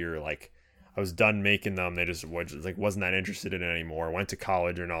 5 year. Like I was done making them. They just wasn't that interested in it anymore. Went to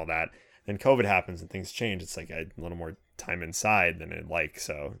college and all that. Then COVID happens and things change. It's like I had a little more time inside than I'd like.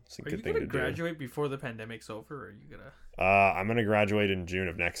 So it's a Are you good thing gonna to graduate before the pandemic's over, or are you gonna? do. I'm gonna graduate in June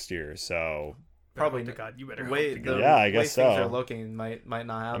of next year. So Probably Hope to not. God, you better. Way, hope to the God. Yeah, I way guess things so. are looking might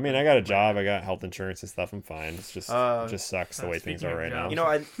not happen. I mean, I got a job. I got health insurance and stuff. I'm fine. It's just it just sucks the way things speaking are of right now. jobs. You know,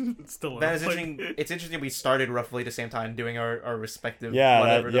 I It's still that is unemployed. interesting. It's interesting we started roughly the same time doing our respective Yeah,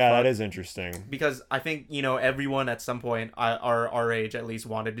 whatever that is interesting. because I think everyone at some point our age at least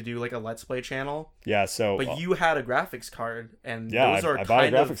wanted to do like a Let's Play channel, Yeah. So but you had a graphics card and Yeah, those are I bought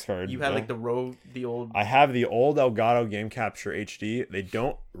a kind of- graphics card, You had yeah. like the old I have the old Elgato Game Capture HD. They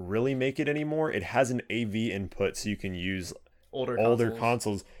don't really make it anymore. It has an AV input, so you can use older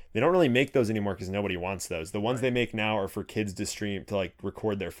consoles. They don't really make those anymore because nobody wants those. The ones they make now are for kids to stream, to like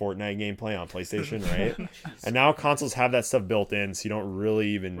record their Fortnite gameplay on PlayStation, right? And now consoles have that stuff built in, so you don't really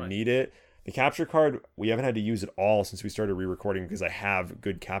even Right. need it. The capture card, we haven't had to use it all since we started re-recording because I have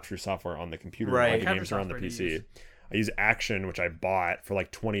good capture software on the computer. Right. All the Capture games are on the software do you PC. use? I use Action, which I bought for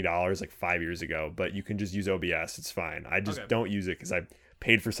like $20 like 5 years ago, but you can just use OBS. It's fine. I just Okay. don't use it because I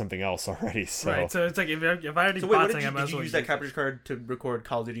paid for something else already. So, Right, so it's like if I already So wait, bought what something, I might did as you well use that capture card to record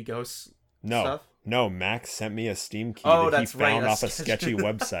Call of Duty Ghosts no, stuff? no. Max sent me a Steam key Oh, that he that's right, found a off a sketch- sketchy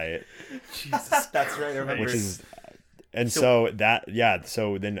website, Jesus. That's right, I remember. which is. And So-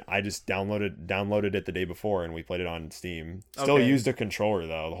 so then I just downloaded it the day before and we played it on Steam. Still Okay. used a controller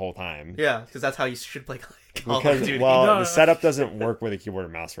though the whole time. Yeah, because that's how you should play Call of Because Duty. well, No, the no. setup doesn't work with a keyboard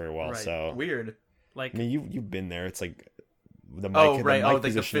and mouse very well. Right. So Weird. Like I mean, you've been there. It's like the mic, Oh, the right. mic Oh, like the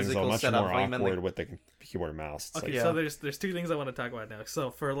positioning is physical much setup. more I meant, awkward like- with the keyboard and mouse. It's okay, like, so there's two things I want to talk about now.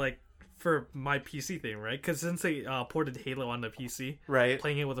 So for my PC thing, right? Because since they ported Halo on the PC, Right.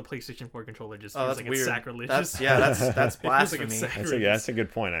 playing it with a PlayStation 4 controller just Oh, feels that's like weird. it's sacrilegious. That's It feels like it's blasphemy. sacrilegious. that's a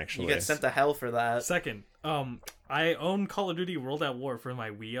good point actually. You get sent to hell for that. Second, I own Call of Duty World at War for my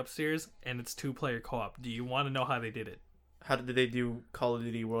Wii upstairs, and it's 2-player co-op. Do you want to know how they did it? How did they do Call of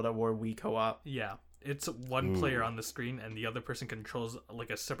Duty World at War Wii co-op? Yeah. It's one Ooh. player on the screen, and the other person controls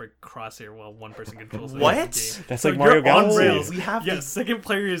like a separate crosshair while one person controls the What? game. That's So like Mario you're on Galaxy. rails. We have Yeah, to. second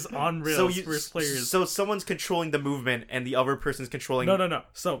player is on rails. First player is so someone's controlling the movement and the other person's controlling. no.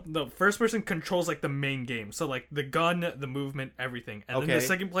 So the first person controls like the main game. So like the gun, the movement, everything, and then Okay. the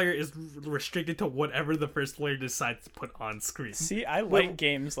second player is restricted to whatever the first player decides to put on screen. See, I like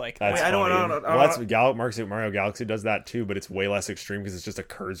games like That's Wait, I don't- funny. I don't- I Well, that's don't- Mario Galaxy does that too, but it's way less extreme because it's just a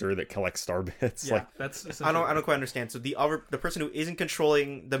cursor that collects star bits. Yeah, Like that's I don't quite understand. So the person who isn't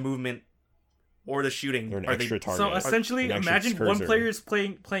controlling the movement or the shooting they're an are extra they? target. So essentially, An extra imagine one cursor. player is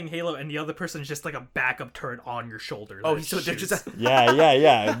playing Halo, and the other person is just like a backup turret on your shoulder. Oh, that so they're shoots. just. yeah.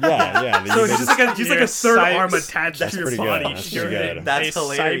 So it's just like a You're third cy- arm attached That's to your pretty good. body. That's shooting. pretty good. That's a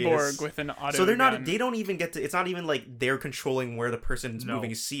hilarious. cyborg with an auto. So they're not. gun. They don't even get to. It's not even like they're controlling where the person's No.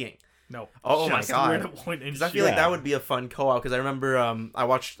 moving is seeing. No. Oh my just God. where to point and Because I shoot. feel like Yeah. that would be a fun co-op. Because I remember I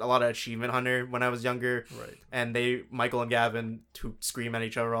watched a lot of Achievement Hunter when I was younger, Right. and Michael and Gavin, who scream at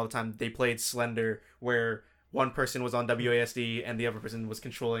each other all the time, they played Slender, where one person was on WASD and the other person was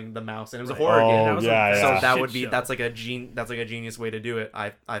controlling the mouse, and it was a Right. horror Oh, game. That was a- yeah, So yeah. that shit would be show. that's like a genius way to do it.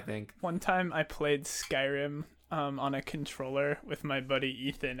 I think. One time I played Skyrim on a controller with my buddy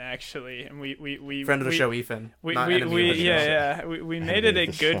Ethan actually, and we Friend of the show, Ethan. We not enemy of the show. yeah we made it Enemy a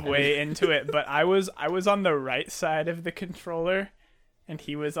of the good show. way into it, but I was on the right side of the controller, and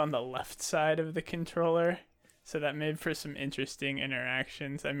he was on the left side of the controller, so that made for some interesting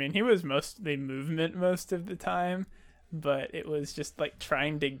interactions. I mean, he was mostly movement most of the time, but it was just like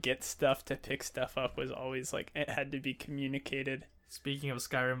trying to get stuff to pick stuff up was always like it had to be communicated. Speaking of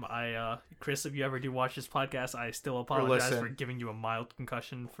Skyrim, Chris, if you ever do watch this podcast, I still apologize listen. for giving you a mild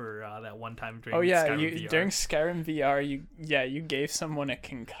concussion for that one time during Oh yeah, Skyrim you VR. during Skyrim VR, you gave someone a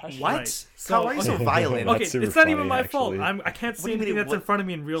concussion. What? Right. How are you so violent? That's Okay, super it's not even funny, my fault. actually. I can't What see do you anything mean, that's in what- front of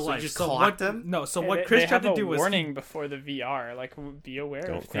me in real so life. you just so clocked what? him? No. So Hey, what Chris they tried have to do a was warning before the VR. Like, be aware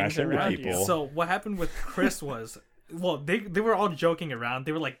Don't of crash things into around people. you. So what happened with Chris was, well, they were all joking around.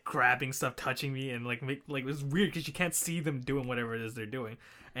 They were like grabbing stuff, touching me, and like it was weird because you can't see them doing whatever it is they're doing.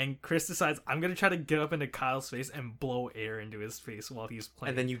 And Chris decides I'm gonna try to get up into Kyle's face and blow air into his face while he's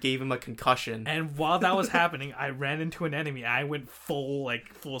playing. And then you gave him a concussion. And while that was happening, I ran into an enemy. I went full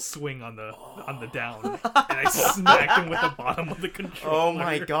swing on the down, and I smacked him with the bottom of the controller. Oh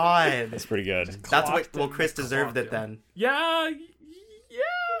my god. That's pretty good. That's what. Clocked Well, him. Chris deserved Clocked it then. Yeah.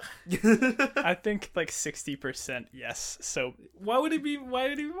 I think like 60% yes. So Why would it be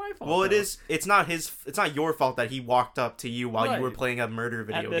my fault? Well, it though? is. It's not his. It's not your fault that he walked up to you while you were Right. playing a murder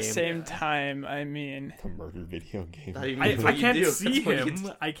video at the game. same time, I mean, A murder video game. That even- I That's what you can't do. see That's what you him.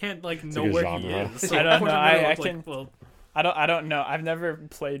 do. I can't like a know good where genre. he is. So I don't of course know, I'm I gonna look can- well, I don't know. I've never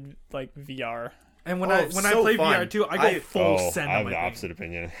played like VR. and when Oh, I so play fun. VR too, I go full Oh, send I on have my the thing. opposite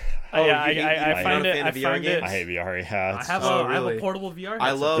opinion. Oh, yeah, you hate- I you're find not a it. fan I of VR find games? it. I hate VR. Yeah, I it's have just- Oh, I have a really? portable VR. I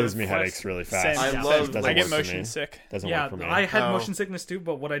headset. love- gives me headaches really fast. Same. I It love, doesn't like- I get work for motion me. sick. Doesn't Yeah, work for me. I had Oh. motion sickness too,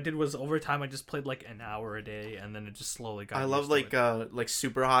 but what I did was over time I just played like an hour a day, and then it just slowly got. I love used to it. like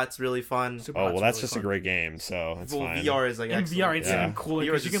Super Hot's really fun. Super Oh Hot's well, that's really just fun. a great game, so it's Well, fine. VR is like In excellent. VR, it's Yeah. even cooler VR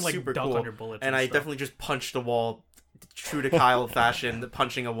because is you can like super duck cool. under bullets. And I stuff. definitely just punched a wall, true to Kyle fashion,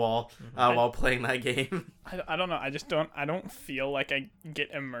 punching a wall while playing that game. I don't know. I don't feel like I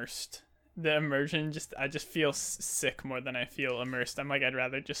get immersed. The immersion I just feel sick more than I feel immersed. I'm like, I'd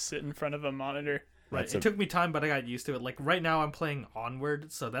rather just sit in front of a monitor. Right. That's It a- took me time, but I got used to it. Like right now, I'm playing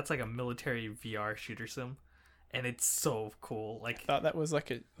Onward, so that's like a military VR shooter sim, and it's so cool. Like Thought that was like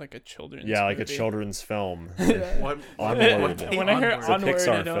a children's Yeah, like a movie. children's film. What? Onward. When I hear Onward. It's a Onward, Pixar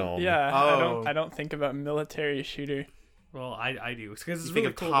I don't, film. yeah, Oh. I don't think about military shooter. well, I do because it's You think really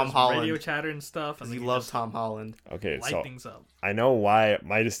of cool. Tom There's Holland. radio chatter and stuff, and You then love just Tom Holland. Okay, light so things up. I know why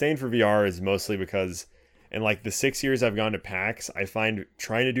my disdain for VR is mostly because in like the 6 years I've gone to PAX, I find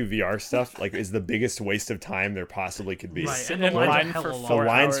trying to do VR stuff like is the biggest waste of time there possibly could be. Right, Sit and the in lines are line hella for long. The 4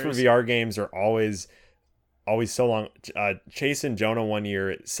 lines hours. for VR games are always so long. Chase and Jonah one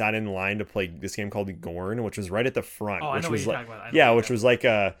year sat in line to play this game called Gorn, which was right at the front. Oh, I which know what was you're like, talking about. I know yeah, what which you're was like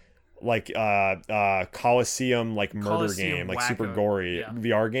a Coliseum like murder Coliseum game, like super wacko, gory yeah.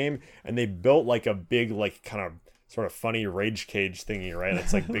 VR game, and they built like a big like kind of sort of funny rage cage thingy, right?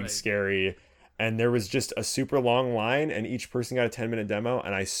 It's like big Right. scary. And there was just a super long line, and each person got a 10-minute demo.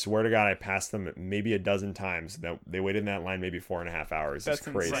 And I swear to God, I passed them maybe a dozen times. They waited in that line maybe 4.5 hours. It's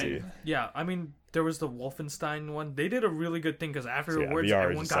That's crazy. insane. Yeah, I mean, there was the Wolfenstein one. They did a really good thing because So, afterwards, VR is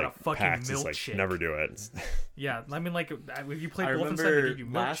everyone just got like a fucking PAX is milkshake. like never do it. Yeah, I mean, like if you played I Wolfenstein, they remember give you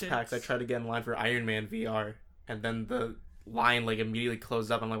last milkshakes. PAX I tried to get in line for Iron Man VR, and then the line like immediately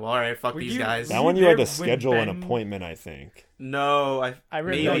closed up. I'm like, well, all right, fuck Were these you- guys. That you one you had there to when schedule an Ben- appointment, I think. No, I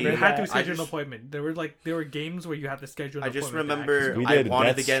maybe. No, remember you had to that. schedule I just- an appointment. There were games where you had to schedule. An I just appointment to remember access We it. I did wanted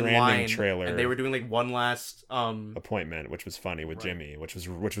Death to get in Stranding line, trailer. and they were doing like one last Appointment, which was funny with Right. Jimmy, which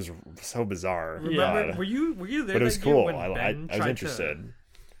was so bizarre. Remember? God. Were you there? But it was that year cool. when I Ben was tried interested. To,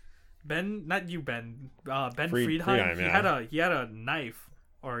 Ben, not you, Ben. Ben Friedheim, Friedheim. yeah. He had a knife,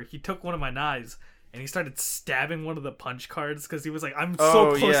 or he took one of my knives, and he started stabbing one of the punch cards because he was like, "I'm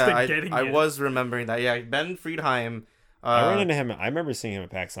so close to getting I it." was remembering that. Yeah, Ben Friedheim. I ran into him. I remember seeing him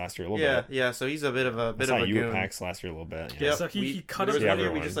at PAX last year a little yeah, bit. yeah. So he's a bit of a I saw a you goon. at PAX last year a little bit. Yeah, So he cut there up was one year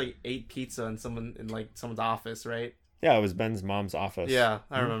we everyone. just like ate pizza in someone's office, right? Yeah, it was Ben's mom's office. Yeah,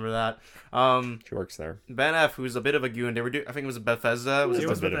 I remember that. She works there. Ben F, who's a bit of a goon. They were I think it was Bethesda. It was a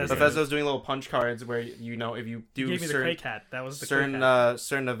bit of a Bethesda. goon. Bethesda was doing little punch cards where if you He do gave me the certain Quake hat. That was the Quake hat.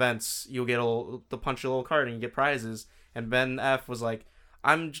 certain events, you'll get to punch a little card and you get prizes. And Ben F was like,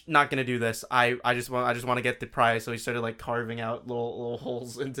 I'm not gonna do this. I just want to get the prize. So he started like carving out little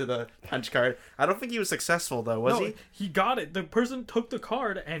holes into the punch card. I don't think he was successful though, was he? He got it. The person took the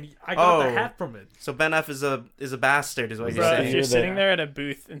card, and I got the hat from it. So Ben F is a bastard, is what you're Bro, saying. if you're You're sitting there. there at a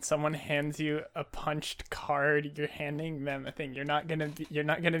booth and someone hands you a punched card, you're handing them a thing. You're not gonna be You're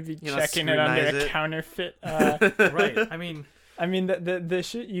not checking it under scrutinize a it. counterfeit. Right. I mean, the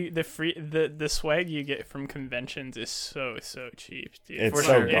shit the swag you get from conventions is so cheap, dude. It's For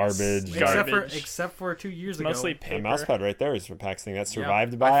so sure. garbage. except for 2 years It's ago. mostly The paper. mouse pad right there is from PAX thing that Yeah.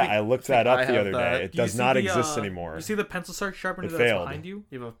 survived I by. think- I looked I think that up I the have other that. day. It Do you does see not the, exist anymore. You see the pencil sharpener It that's failed. behind you?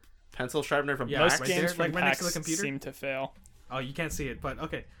 You have a pencil sharpener from Yeah, PAX? Most right games there, from like right next to the PAX computer? seem to fail. Oh, you can't see it, but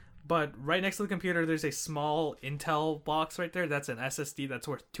okay. But right next to the computer, there's a small Intel box right there. That's an SSD that's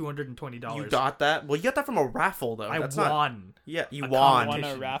worth $220. You got that? Well, you got that from a raffle though. I That's won. Yeah, you a won. Won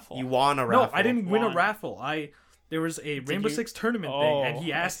a raffle. You won a raffle. No, I didn't win a Won. raffle. There was a Rainbow you- Six tournament thing, and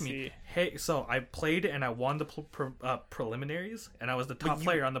he Oh, I asked me, see. "Hey, so I played and I won the preliminaries, and I was the top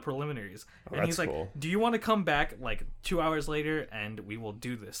player on the preliminaries." And that's he's like, cool. "Do you want to come back like 2 hours later, and we will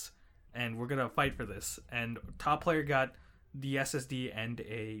do this, and we're gonna fight for this?" And top player got the SSD and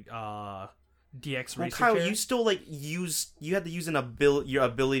a DX Well, racer Kyle, chair. you still like you had to use your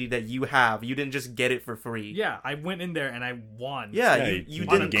ability that you have. You didn't just get it for free. Yeah, I went in there and I won. Yeah, Yeah, you he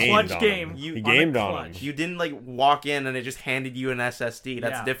on a didn't gamed clutch on game. him. You- He on a gamed on clutch. him. You didn't like walk in and it just handed you an SSD.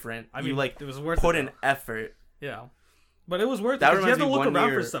 That's Yeah. different. I mean, you like it was worth put it, in though. effort. Yeah. But it was worth it That because you have to reminds me look one around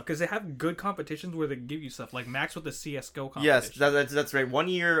year- for stuff because they have good competitions where they give you stuff like Max with the CS:GO competition. Yes, that's right. One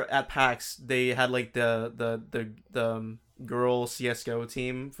year at PAX, they had like the girl CS:GO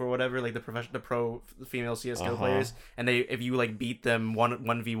team for whatever, like the pro female CS:GO Uh-huh. players, and if you like beat them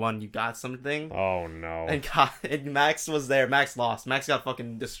 1v1, you got something. Oh no. And Max was there. Max lost. Max got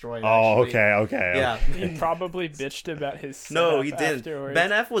fucking destroyed. Oh, actually. okay. Yeah. He probably bitched about his No, setup he didn't. afterwards.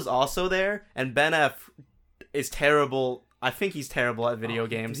 Ben F was also there, and Ben F is terrible. I think he's terrible at video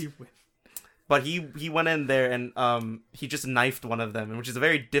games. Did he win? But he went in there and he just knifed one of them, which is a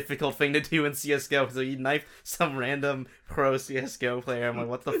very difficult thing to do in CS:GO. So he knifed some random pro CS:GO player. I'm like,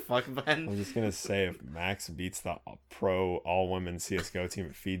 what the fuck, I Ben? was just gonna say, if Max beats the pro all-women CS:GO team,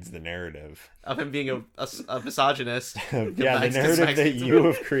 it feeds the narrative. Of him being a misogynist. Yeah, the Max- narrative Max- that you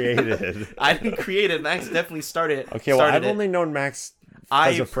have created. I didn't create it. Max definitely started. Okay, well, started I've it. only known Max I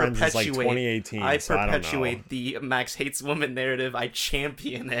as a friend since like perpetuate- 2018. I so I don't know. perpetuate the Max hates women narrative. I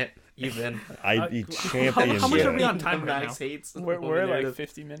champion it. Even I how champion much are it. we on time The right Max now? hates We're women like narrative.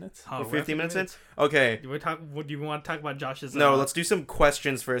 50 minutes. Oh, We're we're 50 minutes in. Okay. Do you want to talk about Josh's? No, let's do some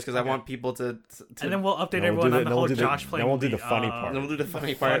questions first because I Okay. want people to. And then we'll update Then we'll everyone do on the- the whole then we'll do the- Josh playing. then we'll do the funny part. then we'll do the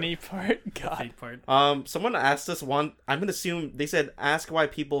funny part. Funny part, The God. fake part. Someone asked us one. I'm gonna assume they said ask why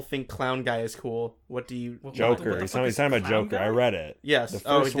people think Clown Guy is cool. What do you? What Joker. the He's fuck is talking about Clown Joker. Guy? I read it. Yes. The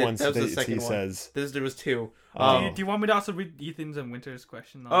Oh, first he did. one That was the he second one. says, There was two. Oh. Do you want me to also read Ethan's and Winter's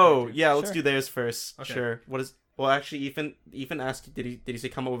question? Oh Too? yeah, let's Sure. do theirs first. Okay. Sure. What is? Well, actually, Ethan asked. Did he say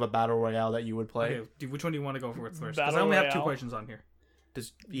come up with a battle royale that you would play? Okay, which one do you want to go for first? Because Battle I only have 2 Royale. questions on here.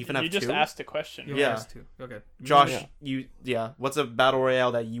 Does Ethan have You just two? asked a question. You Yeah. only asked 2. Okay. Josh, Yeah. What's a battle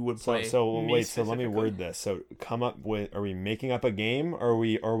royale that you would So, play? so Me wait, so let me specifically? word this. So come up with, are we making up a game or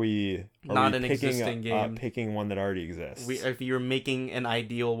are we Not an picking existing game. picking one that already exists? If you're making an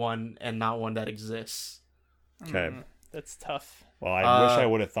ideal one and not one that exists. Okay. That's tough. Well, I wish I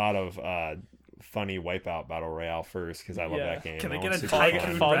would have thought of funny Wipeout Battle Royale first because I love Yeah. that game. Can I That get one's a super Tiger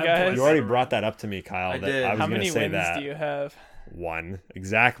fun. Fall Guys? You already brought that up to me, Kyle. I that did. I was How gonna many say wins that. do you have? One.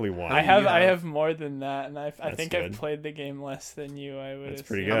 Exactly one. I do have you I have? have more than that, and I That's think good. I've played the game less than you. I would. That's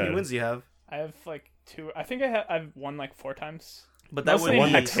pretty assume. How good. many wins do you have? I have like 2. I think I've won like 4 times. But that Mostly would One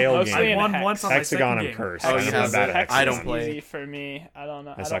be that tail mostly game. I in won Hex. once on my Hexagon, second I'm game. cursed. Oh, I'm you not have bad that. at Hex I Hexagon. don't is play. easy for me. I don't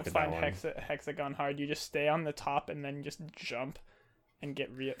know. I suck don't at that find one. hexagon hard. You just stay on the top and then just jump and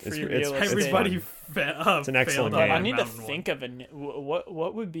get free it's real fun. estate. Everybody It's an excellent failed on game. I need to round one. think of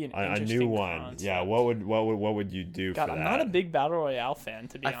what would be an A interesting new one. concept. Yeah. What would you do God, for I'm that? not a big battle royale fan,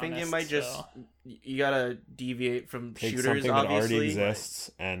 to be I honest. think it might just so- you gotta deviate from Take shooters. something that Obviously, already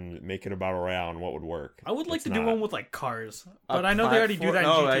exists and make it a battle royale, and what would work? I would like It's to do not. one with like cars, A but I know they already do that in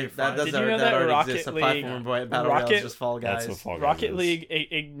platform- GTA no, 5. that does Did you know that that already Rocket exists. A League- platform battle royale is Rocket- just Fall Guys. That's what Fall Guys Rocket is.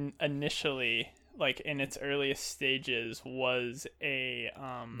 League initially, like in its earliest stages, was a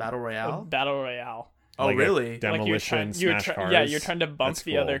Battle a royale. battle royale. Oh, Like a really? Demolition, you're smash cars. Yeah, you're trying to bump That's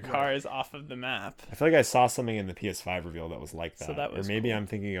the cool. other cars off of the map. I feel like I saw something in the PS5 reveal that was like that. So that was or maybe cool. I'm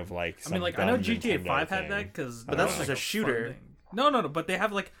thinking of like. I mean, some like I know dumb GTA Nintendo 5 had thing. that because But that's just a shooter. No, but they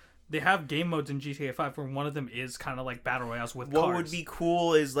have like they have game modes in GTA 5 where one of them is kind of like battle royales with What cars. would be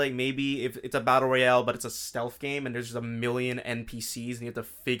cool is like maybe if it's a battle royale, but it's a stealth game, and there's just a million NPCs, and you have to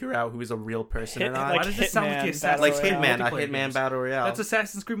figure out who's a real person or not. Why does this sound like the Assassin's Like Creed Hitman, a multiplayer Hitman games? battle royale. That's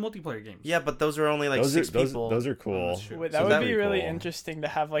Assassin's Creed multiplayer games. Yeah, but those are only like those six are people. those are cool. that's true. Wait, So that would that'd be be really cool. interesting to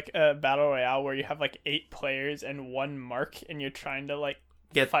have like a battle royale where you have like 8 players and one mark, and you're trying to like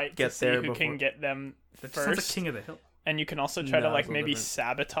fight to see there who before. can get them That just sounds like first. King of the Hill. And you can also try to No, like it's a little maybe different.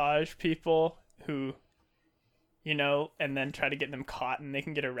 sabotage people who, you know, and then try to get them caught, and they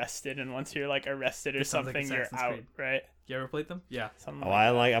can get arrested. And once you're like arrested or This sounds like something, you're Assassin's out, Creed. right? You ever played them? Yeah. Something Oh,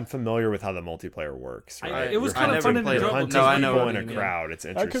 like I'm familiar with how the multiplayer works. I- Right? it was You're kind of fun hunting- and played it. you're enjoyable. hunting No, I know people what in a you mean. crowd. It's that.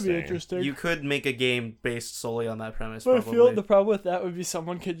 interesting. That could be interesting. You could make a game based solely on that premise. But I Probably. feel the problem with that would be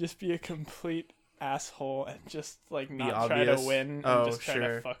someone could just be a complete asshole and just like not try to obvious. win and Oh, just try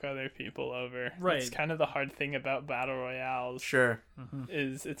sure. to fuck other people over. Right. It's kind of the hard thing about battle royales Sure.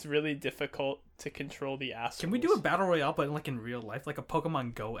 is it's really difficult to control the assholes. Can we do a battle royale, but like in real life, like a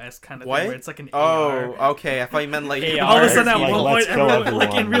Pokemon Go esque kind of What? thing, where it's like an Oh, AR? okay. I thought you meant like AR. All of a sudden, at Like, one let's point, kill everyone, like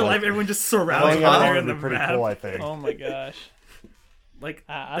in everyone, real like- life, everyone just surrounds Playing one online another would in the be pretty map. cool, I think. Oh my gosh. Like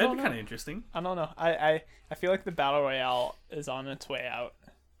I that'd don't be know. kind of interesting, I don't know. I feel like the battle royale is on its way out.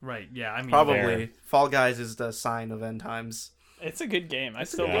 right? Yeah, I mean, Probably. Fair. Fall Guys is the sign of end times. It's a good game. I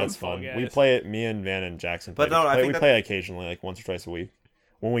still Yeah, love it's Fall fun. Guys. We play it. Me and Van and Jackson. But Played no, I think we that- play it occasionally, like once or twice a week.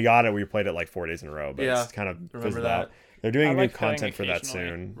 When we got it, we played it like 4 days in a row. But Yeah, it's kind of remember fizzled that. out. They're doing I new like playing content for that occasionally.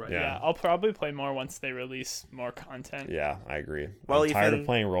 soon. Right. Yeah, Yeah. I'll probably play more once they release more content. Yeah, I agree. Well, I'm tired Ethan- of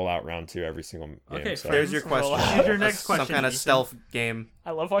playing Rollout Round 2 every single game. Okay, so. There's your Roll question. out. Here's your next Some question, kind of Ethan. stealth game.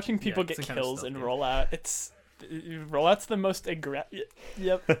 I love watching people Yeah, get it's some kind of kills stealth in game. Rollout. Rollout's the most aggressive.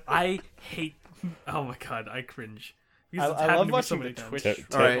 Yep. I hate. Oh my god, I cringe. I Because it's happened love to me watching so the many times. Twitch.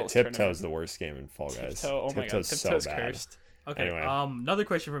 Alright. Tiptoe's the worst game in Fall Guys. Tiptoe. Oh my god, Tiptoe's Tiptoe's so bad. cursed. Okay. Anyway. Another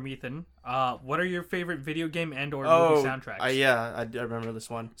question from Ethan. What are your favorite video game and/or Oh, movie soundtracks? yeah, I remember this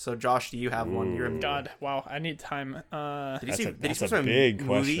one. So, Josh, do you have one? You're Ooh. God, wow, I need time. Did you That's see? a- Did you that's see a some big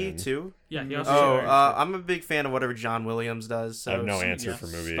movie question. too? Yeah, he also Oh, shared- I'm a big fan of whatever John Williams does. So I have no some- answer yeah. for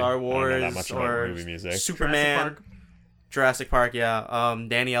movie. Star I don't know that Wars much or about movie music. Superman, Jurassic Park. Yeah.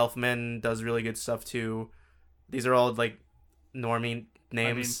 Danny Elfman does really good stuff too. These are all like normie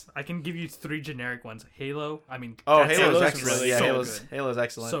names. I can give you 3 generic ones. Halo. I mean, Oh, that's Halo's Halo's excellent. really Yeah, so Halo's good. Halo's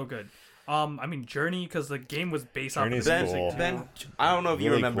excellent. So good. I mean, Journey, because the game was based Journey's off of cool. music. too. Ben, I don't know if you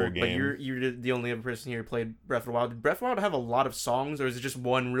Really remember, cool but game. you're the only other person here who played Breath of the Wild. Did Breath of the Wild have a lot of songs, or is it just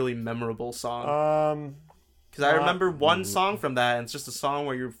one really memorable song? Because I remember one song from that, and it's just a song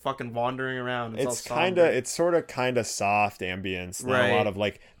where you're fucking wandering around. It's all kind of, somber. it's sort of kind of soft ambience. Not Right. a lot of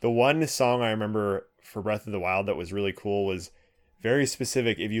like, the one song I remember for Breath of the Wild that was really cool was very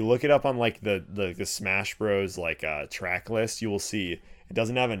specific. If you look it up on like the Smash Bros like track list, you will see it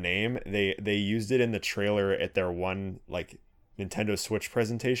doesn't have a name. They used it in the trailer at their one like Nintendo Switch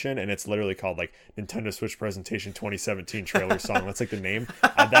presentation, and it's literally called like Nintendo Switch Presentation 2017 trailer song. That's like the name.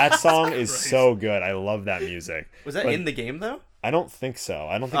 That song is so good. I love that music. Was that but- in the game though? I don't think so.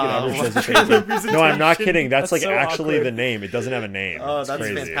 I don't think it Oh, ever shows trailer it. No, I'm not presentation. kidding. That's like so actually awkward. the name. It doesn't have a name. Oh, It's that's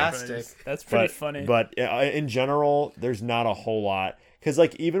crazy. fantastic. That's pretty But funny. But in general, there's not a whole lot because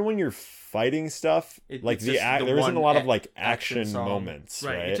like even when you're fighting stuff, like it's the just the there isn't a one lot of like action action song. moments,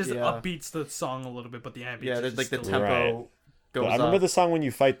 Right. right? It just Yeah. upbeats the song a little bit, but the ambience. Yeah, is there's like the still- tempo goes I remember up. the song when you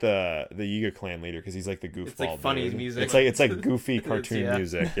fight the Yiga clan leader because he's like the goofball. It's like funny dude. music. It's like goofy cartoon yeah.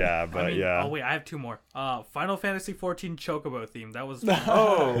 music. Yeah, but I mean, yeah. Oh wait, I have 2 more. Final Fantasy 14 Chocobo theme. That was.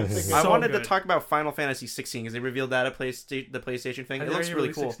 Oh, I So wanted to good. talk about Final Fantasy 16 because they revealed that at the PlayStation thing. Have It they looks already really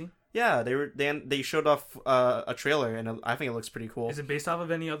released cool. 16? Yeah, they showed off a trailer, and I think it looks pretty cool. Is it based off of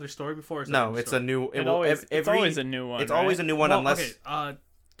any other story before? Or is it No, new it's story? a new. it's always a new one. It's always a new one Well, unless okay,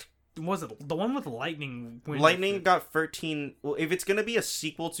 was it the one with lightning? Lightning got 13. Well, if it's gonna be a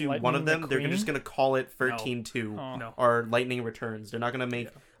sequel to one of Lightning them, they're McQueen? just gonna call it 13-2 Oh. No. or Lightning Returns. They're not gonna make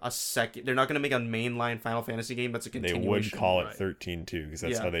a second. They're not gonna make a mainline Final Fantasy game that's a They continuation. would call it Right. 13 too because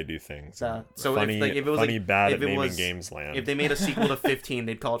that's Yeah. how they do things. Yeah. So funny, if it was funny like, bad if at it naming was- games land. If they made a sequel to 15,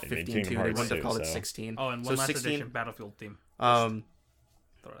 they'd call it They made 15-2. Kingdom They Hearts wouldn't have too, called it so- 16. Oh, and so one last 16. edition Battlefield theme.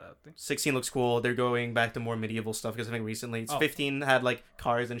 Throw that out there. 16 looks cool. They're going back to more medieval stuff because I think recently Oh. 15 had like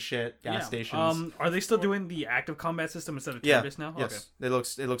cars and shit, gas Yeah. stations. Are they still doing the active combat system instead of Yeah. turn-based now? Yes. Okay.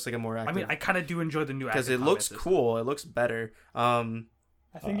 It looks like a more I active. mean, I kind of do enjoy the new active because it combat looks system. cool. It looks better.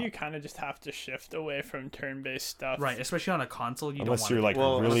 I think you kind of just have to shift away from turn-based stuff. Right, especially on a console. You unless don't you're want like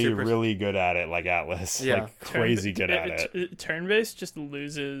Well, unless really, you're really good at it, like Atlas, Yeah. like crazy good at it. Turn-based just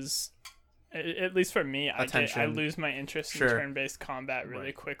loses. At least for me, I Attention. lose my interest Sure. in turn-based combat really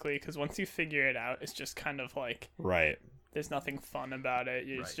Right. quickly because once you figure it out, it's just kind of like Right. There's nothing fun about it.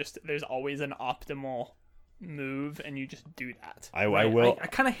 It's Right. just there's always an optimal move, and you just do that. I Right. will. I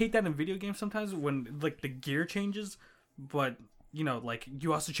kind of hate that in video games sometimes when like the gear changes, but you know, like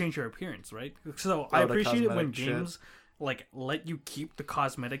you also change your appearance, right? So I the appreciate it when cosmetic shit. games like let you keep the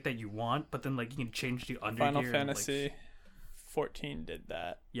cosmetic that you want, but then like you can change the under. Final gear and, like- Fantasy 14 did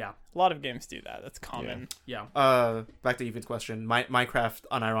that. yeah, A lot of games do that. That's common. yeah. Back to Ethan's question. Minecraft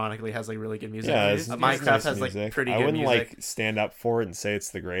unironically has like really good music. Yeah, it's- it's Minecraft nice has, like, music. pretty I good wouldn't music. like stand up for it and say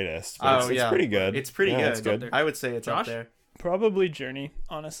it's the greatest. But Oh, it's yeah. pretty good. It's pretty Yeah, good. It's good. I would say it's up Josh? there. Probably Journey,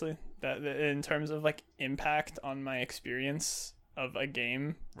 honestly. That in terms of like impact on my experience of a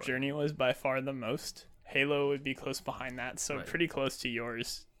game, Right. Journey was by far the most. Halo would be close behind that, so Right. pretty close to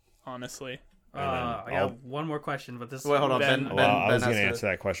yours, honestly. I I'll- got one more question, but this. Wait, hold on, Ben- Ben. Well, I Ben was has gonna to- answer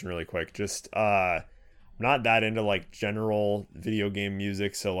that question really quick. Just I'm not that into like general video game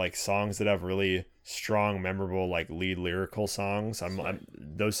music, so like songs that have really strong, memorable like lead lyrical songs. I'm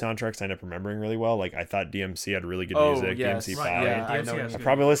those soundtracks I end up remembering really well. Like I thought DMC had really good Oh, music. yes. DMC Right, 5. yeah, I DMC know. has I good-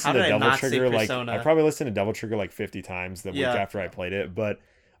 probably listened How to did I Devil not say Trigger like Persona? I probably listened to Devil Trigger like 50 times the week Yeah. after I played it. But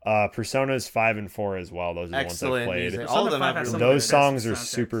Personas 5 and 4 as well. Those are the ones Excellent I played. music. Persona All of them 5 have has really some good of the Those best songs are soundtracks.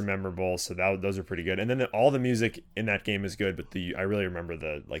 super memorable, so those are pretty good. And then all the music in that game is good, but I really remember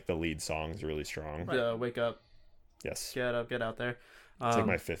the lead songs are really strong. Wake up, Yes, get up, get out there. it's like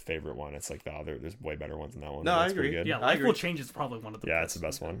my fifth favorite one. It's like the other. There's way better ones than that one. No, but I it's pretty agree. good. Yeah, I Life Will agree. Change is probably one of the. Yeah, it's the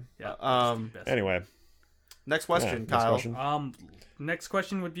best one. Yeah. Um, it's the best. Anyway, next yeah, question, next Kyle. question. Next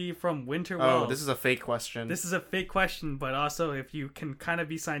question would be from Winter Oh, Wells. this is a fake question. This is a fake question, but also if you can kind of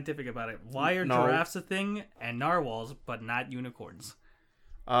be scientific about it. Why are No. giraffes a thing and narwhals but not unicorns?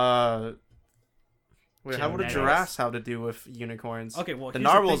 Wait, how would Genetics. giraffes have to do with unicorns? Okay, well, The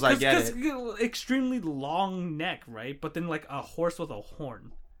here's narwhals, I thing, get 'cause extremely long neck, right? But then like a horse with a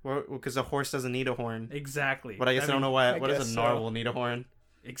horn. Because a horse doesn't need a horn. Exactly. But I guess I don't know why. I What does guess a so. narwhal need a horn?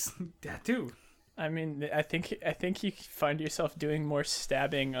 That too. I mean, I think you find yourself doing more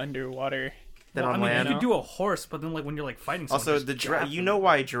stabbing underwater. Then Well, on I mean, land. you could do a horse, but then like when you're like fighting someone, Also, just the jab you them. know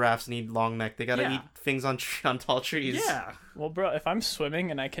why giraffes need long neck? They gotta Yeah. eat things on on tall trees. Yeah. Well, bro, if I'm swimming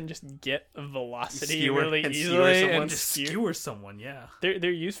and I can just get a velocity Skewer- really and skewer easily someone? and Just skewer, skewer someone, yeah.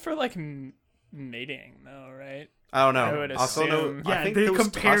 they're used for like mating, though, right? I don't know. I would Also, no. assume- I Yeah, think they those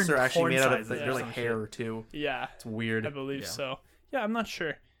compared tusks are actually horn made out of sizes they're or like some hair too. Yeah, It's weird. I believe Yeah. so. Yeah, I'm not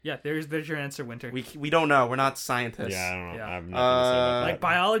sure. Yeah, there's your answer, Winter. We don't know. We're not scientists. yeah, I don't know. Yeah. I have nothing to say about Like that.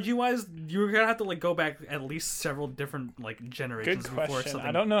 biology wise, you're gonna have to like go back at least several different like generations Good before question. something.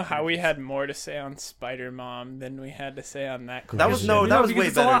 I don't know how we had more to say on Spider Mom than we had to say on that. That was question. no. No, That was because way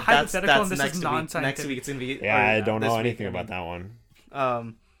it's a lot better. That's hypothetical and this is next week. Next non-scientific. week it's gonna be. Yeah, I don't this know week, anything I about mean. that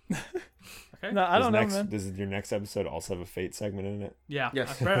one. Okay. No, I don't know, next, man. Does your next episode also have a fate segment in it? Yeah.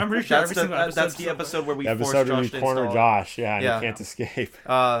 Yes. I'm pretty sure That's every the single episode. that's the episode where we The forced episode where Josh you to corner install. Josh, yeah, and Yeah. you can't escape.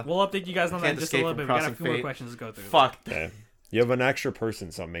 We'll update you guys on that Can't in just a escape little from bit. We got a crossing few more fate. questions to go through. Fuck. Okay. You have an extra person,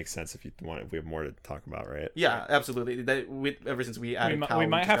 so it makes sense if you want. If we have more to talk about, right? Yeah, absolutely. Ever since we added Kyle, We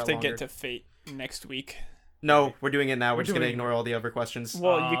might just have got to longer. get to Fate next week. No, we're doing it now. We're We're just gonna doing- ignore all the other questions.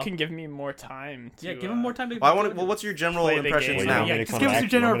 Well, you Uh, can give me more time. To, Yeah, give him more time to. Well, I want. Well, what's your general Play the impressions game. Well, now? you want me Yeah, to just come give us back- your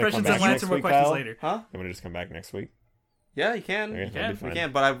general you want me to impressions come and back we'll next answer more week, questions Kyle? later. Huh? You want to just come back next week? Yeah, you can. Okay, can. that'd be We fine.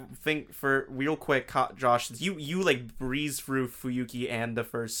 can, but I think for real quick, Josh, you like breeze through Fuyuki and the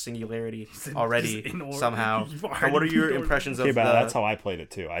first Singularity already Just in order. somehow. You've So already what are your been ordered. impressions Okay, of but the? that's how I played it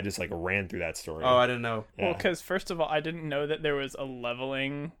too. I just like ran through that story. Oh, I didn't know. Yeah. Well, because first of all, I didn't know that there was a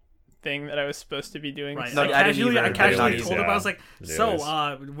leveling thing that I was supposed to be doing. Right. No, I I didn't casually, either. I casually It told him, is, I was like, It so,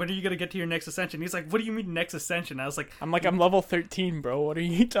 is. when are you gonna get to your next ascension? He's like, what do you mean next ascension? I was like, I'm level 13, bro. What are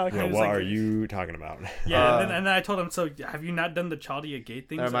you talking Yeah, was what like- are you talking about? yeah. And then I told him, so have you not done the Chaldea Gate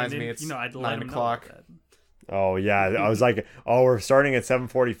things? That reminds And me, then, it's I'd 9 let him know o'clock. about that. Oh yeah, I was like, oh, we're starting at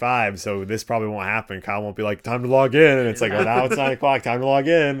 7:45, so this probably won't happen. Kyle won't be like, time to log in, and it's like, oh, now it's 9 o'clock, time to log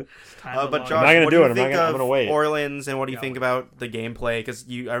in. Time to But log Josh, I'm not gonna what do do it. you I'm not think gonna- I'm of gonna wait. Orleans, and what do you Yeah. think about the gameplay? Because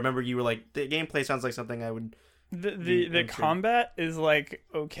I remember you were like, the gameplay sounds like something I would. The intrigued. combat is like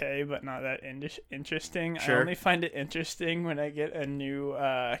okay, but not that interesting. Sure. I only find it interesting when I get a new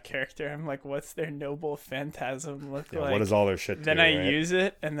character. I'm like, what's their noble phantasm look Yeah, like? what is all their shit? Then do, I right? use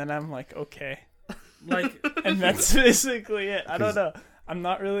it, and then I'm like, okay, Like, and that's basically it. I don't 'Cause- know. I'm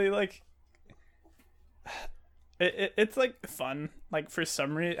not really like. It's like fun. Like for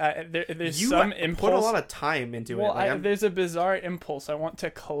some reason, there's You some put impulse. a lot of time into Well, it. Like, I'm- there's a bizarre impulse. I want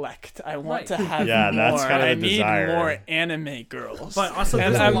to collect. I want Right. to have Yeah, more. that's kind of I the need desire. more anime girls. but also,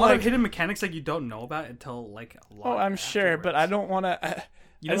 And there's a I'm lot like, of hidden mechanics that you don't know about until like a lot. oh, I'm sure, but I afterwards. don't want to.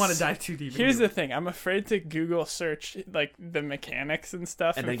 You don't want to As- dive too deep. Here's into the thing: I'm afraid to Google search like the mechanics and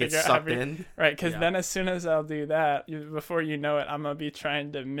stuff, And then get figure out sucked every- in. Right, because Yeah. then as soon as I'll do that, before you know it, I'm gonna be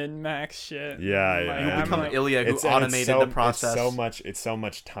trying to min max shit. Yeah, Like, yeah. You I'm become like, Ilya, who and automated the process. It's so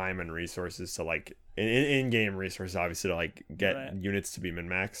much time and resources to like in game resources, obviously, to like get Right. units to be min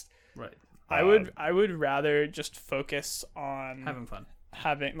maxed. Right. I would rather just focus on Having fun.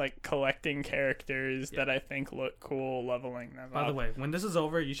 having like collecting characters that I think look cool, leveling them By up. the way, when this is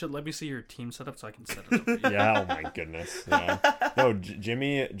over, you should let me see your team setup so I can set it up for you. Yeah, oh my goodness. Yeah. No,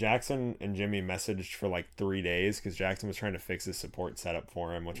 Jackson and Jimmy messaged for like 3 days because Jackson was trying to fix his support setup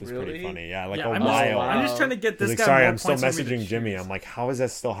for him, which was pretty Really? funny. Yeah, like Yeah, a I'm while. just trying to get He's this like, guy sorry, more I'm still points for me to messaging Jimmy. choose. I'm like, how is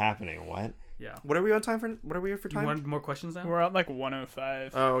that still happening? What? Yeah. What are we on time for? What are we for You time? want more questions now? We're at like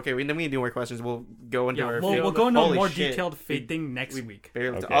 105. Oh, okay. Then we need more questions. We'll go into Yeah, our. we'll go into a Holy more shit. detailed fate thing next week.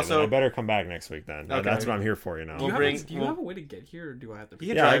 Barely- Okay, also, then I better come back next week then. Okay. That's what I'm here for, you know. We'll Do bring- do you we'll- have a way to get here, or do I have to? he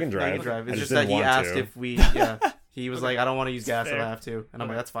can Yeah, drive. I can drive. He can drive. I It's just just that didn't he want asked to. if we. Yeah. He was like, I don't want to use gas if fair. I have to, and I'm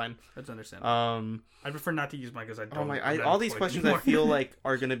like, that's fine. That's understandable. I prefer not to use mine because I don't. Oh my! I'm not all these employed questions I anymore. feel like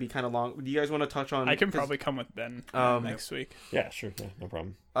are gonna be kind of long. Do you guys want to touch on? I can 'cause, probably come with Ben next week. Yeah, sure. Yeah, no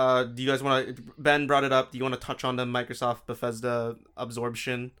problem. Do you guys want to? Ben brought it up. Do you want to touch on the Microsoft Bethesda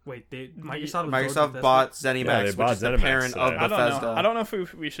absorption? Wait, Microsoft Microsoft bought ZeniMax, Yeah, they which bought is the ZeniMax parent of today. I Bethesda. don't know. I don't know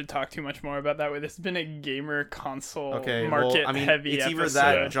if we should talk too much more about that. This has been a gamer console Okay, market well, I mean, heavy it's either episode.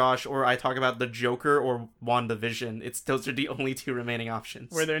 that, Josh, or I talk about the Joker or WandaVision. Those are the only two remaining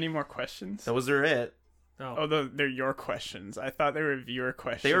options. Were there any more questions? Those are it. Oh, they're your questions. I thought they were viewer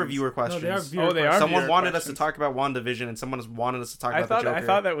questions. They are viewer questions. No, they are viewer Oh, they are. questions. Someone viewer wanted us to questions. talk about WandaVision, and someone wanted us to talk I about thought the Joker. I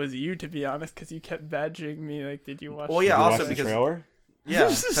thought that was you, to be honest, because you kept badgering me. Like, did you watch? Well, Did yeah, you also watch the because trailer? yeah,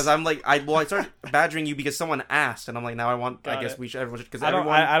 because I'm like I started badgering you because someone asked, and I'm like now I want. I Got guess it. we should everyone because I don't.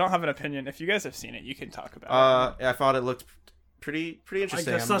 everyone. I don't have an opinion. If you guys have seen it, you can talk about it. I thought it looked pretty I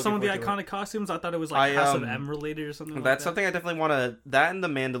interesting. just saw I'm some of the looking forward iconic costumes. I thought it was like I, House of um, M related or something. to it. like That's that. something I definitely want to. That and the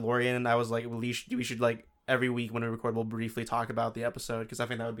Mandalorian. I was like, we should like every week when we record, we'll briefly talk about the episode because I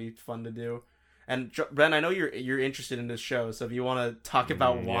think that would be fun to do. And Ben, I know you're interested in this show, so if you want to talk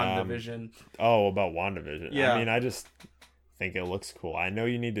about Yeah. WandaVision, Oh, about WandaVision. Yeah. I mean, I just think it looks cool. I know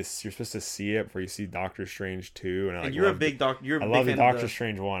you're supposed to see it before you see Doctor Strange 2. And, I, and like, you're a love big I love the Doctor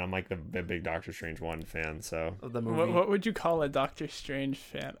Strange 1. I'm like the big Doctor Strange 1 fan, so. of the movie. What would you call a Doctor Strange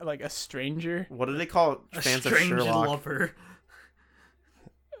fan? Like a stranger? What do they call A fans of strange Sherlock? lover.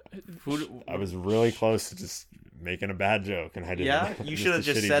 I was really close to just making a bad joke, and I didn't. Yeah? You should have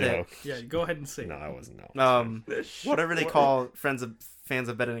just said it. Yeah, go ahead and say. No, it. I wasn't. No. Whatever they call fans of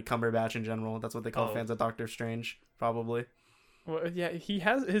Benedict Cumberbatch in general. That's what they call Oh. fans of Doctor Strange, probably. Well, yeah, he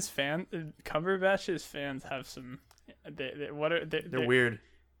has his Cumberbatch's fans have some. What are they? They're weird.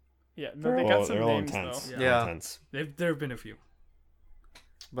 Yeah, no, they got some they're all names intense. though. though. Yeah. Intense. There have been a few.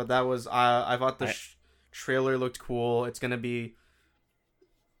 But that was I thought the trailer looked cool. It's gonna be,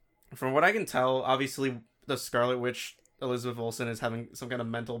 from what I can tell, obviously the Scarlet Witch Elizabeth Olsen is having some kind of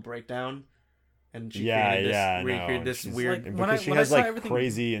mental breakdown, and she recreated this She's weird. like- and when because I- she when I has saw like everything-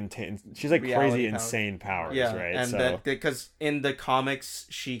 crazy intense. She's like Reality crazy power. insane powers, Yeah, right? and so that because in the comics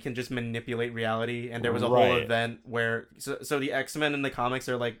she can just manipulate reality, and there was a whole Right. event where so the X-Men in the comics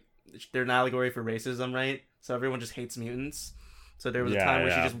are like they're an allegory for racism, right? So everyone just hates mutants. So there was a Yeah, time where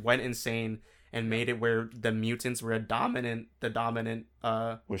yeah. she just went insane and made it where the mutants were the dominant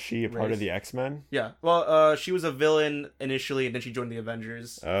was she a part race. of the X-Men? yeah. Well, she was a villain initially, and then she joined the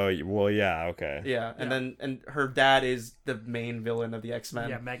Avengers. Oh, well, yeah, okay. Yeah, and Yeah. then her dad is the main villain of the X-Men.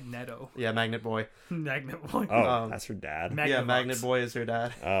 Yeah, Magneto. Yeah, Magnet Boy. Magnet Boy. Oh, Um, that's her dad. Yeah, Magnavox. Magnet Boy is her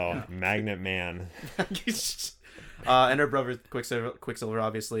dad. Oh, Magnet Man. And her brother Quicksilver,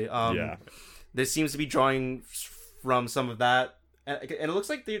 obviously. Yeah. This seems to be drawing from some of that, and it looks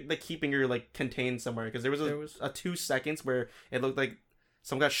like they're like keeping her like contained somewhere because there was a 2 seconds where it looked like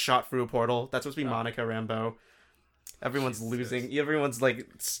someone got shot through a portal. That's supposed to be Monica Rambeau. Everyone's Jesus. losing. Everyone's like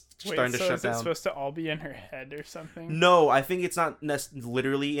starting to so shut is it down. supposed to all be in her head or something? No, I think it's not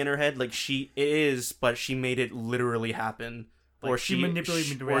literally in her head. Like it is, but she made it literally happen. Like, or she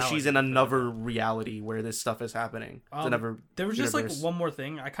manipulated or she's reality. in another reality where this stuff is happening. It's another There was just like universe. one more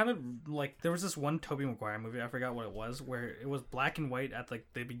thing. I kind of like there was this one Tobey Maguire movie. I forgot what it was, where it was black and white at like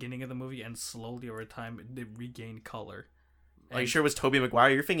the beginning of the movie, and slowly over time it regained color. Are you sure it was Tobey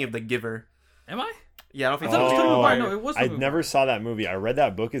Maguire? You're thinking of The Giver. Am I? Yeah, I don't think I thought it was Tobey Tobey Maguire. Maguire. No, it was. I Tobey never Maguire. saw that movie. I read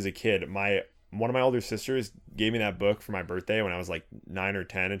that book as a kid. One of my older sisters gave me that book for my birthday when I was like 9 or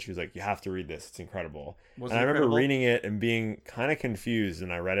 10, and she was like, "You have to read this. It's incredible." Was And it I remember incredible? reading it and being kind of confused,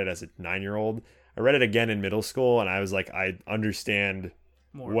 and I read it as a 9-year-old. I read it again in middle school, and I was like, I understand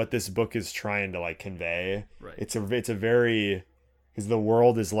More. what this book is trying to like convey. Right. It's a very because the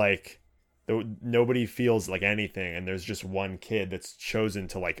world is like nobody feels like anything, and there's just one kid that's chosen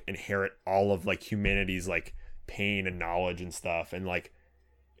to like inherit all of like humanity's like pain and knowledge and stuff, and like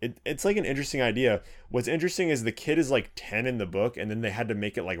it's like an interesting idea. What's interesting is the kid is like 10 in the book, and then they had to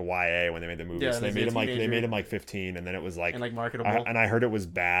make it like YA when they made the movie. Yeah, so they made him like 15, and then it was like and like marketable. I heard it was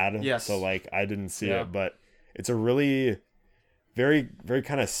bad. Yes. So like I didn't see Yeah. it, but it's a really very very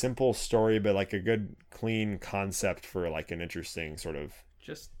kind of simple story, but like a good clean concept for like an interesting sort of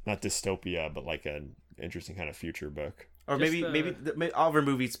Just not dystopia, but like an interesting kind of future book. Or Just, maybe other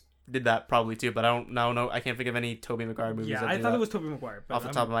movies did that probably too, but I don't know. I can't think of any Tobey Maguire movies. yeah, that I do thought that it was Tobey Maguire. But off the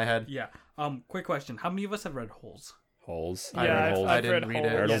top of my head. Yeah. Quick question: how many of us have read Holes? Holes. I Yeah, read I've, Holes. I've I didn't read read it.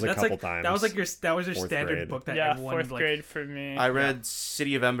 Holes. Read Holes a that's couple like times. that was your Fourth standard grade. book that Yeah, everyone 4th like. grade for me. I read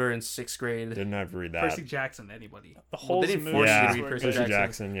City of Ember in 6th grade. Didn't have to read that. Percy Jackson. Anybody? The Well, whole they didn't movie. force you Yeah, to read Percy Percy Jackson.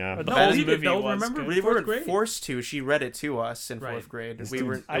 Jackson. Yeah. Or No, whole we did movie though. was Remember? good. We Fourth weren't grade? forced to. She read it to us in Right. 4th grade. This We dude-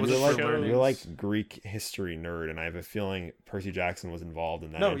 were. I It was just for showed- learning. You're like Greek history nerd, and I have a feeling Percy Jackson was involved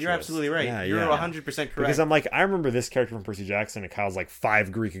in that. No, you're interest. absolutely right. Yeah, You're yeah. 100% correct. Because I'm like, I remember this character from Percy Jackson, and Kyle's like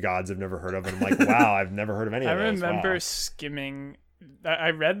 5 Greek gods I've never heard of, and I'm like, wow, I've never heard of any I of those. remember Wow. skimming.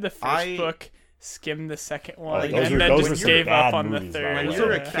 I read the first book, skimmed the second one, Like, and then those were just some gave bad up on movies, the by third. the when way.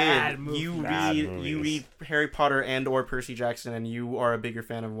 you're a Yeah. kid, Bad movie. you Bad read movies. Harry Potter and or Percy Jackson, and you are a bigger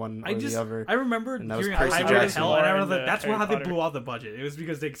fan of one or the other. I remember And that was hearing Percy Highway to Jackson. Hell, and I More remember into that's Harry how they Potter. blew out the budget. It was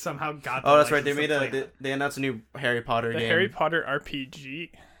because they somehow got. Oh, that's right. They license made to play they announced a new Harry Potter The game. Harry Potter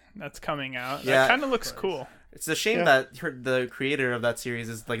RPG that's coming out. Yeah. That kind of looks cool. It's a shame Yeah. that the creator of that series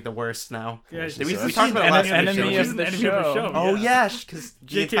is like the worst now. Yeah, Did we she's talked an about it last enemy time. of the Enemy show. of She's an the enemy of the show. show. Oh yeah. yeah, because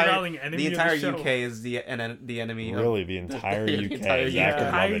J.K. Rowling, enemy the of the entire show. UK is the enemy. Really, the entire the UK. entire Zach would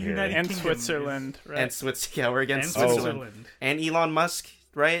UK. love it here. United And Kingdom Switzerland, right? And Switzerland. Yeah, we're against And Switzerland. Switzerland. And Elon Musk,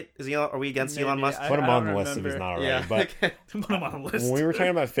 right? Are we against Elon Maybe. Musk? I- Put him on the don't list if he's remember. not already. Yeah. But Okay. Put them on the list. when we were talking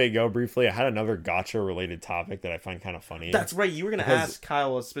about Fate Go briefly, I had another gotcha related topic that I find kind of funny. That's right. You were gonna Because- ask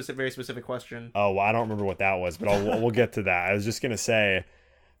Kyle a very specific question. Oh, well, I don't remember what that was, but we'll get to that. I was just gonna say,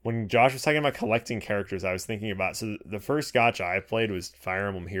 when Josh was talking about collecting characters, I was thinking about, so the first gacha I played was Fire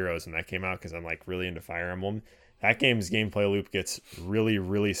Emblem Heroes when that came out, because I'm like really into Fire Emblem. That game's gameplay loop gets really,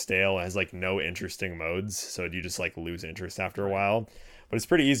 really stale. It has like no interesting modes, so you just like lose interest after a while. But it's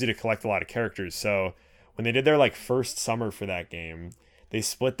pretty easy to collect a lot of characters. So when they did their like first summer for that game, they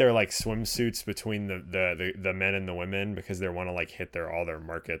split their like swimsuits between the men and the women because they want to like hit all their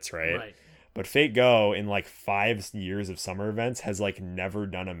markets, right? But Fate Go, in like 5 years of summer events, has like never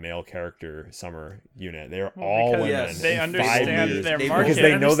done a male character summer unit. They're all because women. yes, they in 5 understand years. their They- market. Because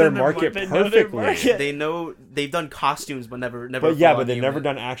they know their understand their market They know their perfectly. market. They know they've done costumes, but never. But yeah, full-on but they've never unit.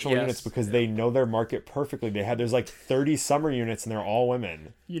 done actual Yes. units because they know their market perfectly. There's like 30 summer units and they're all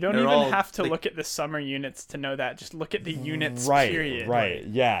women. You don't They're even all, have to like- look at the summer units to know that. Just look at the units, Right, period. right.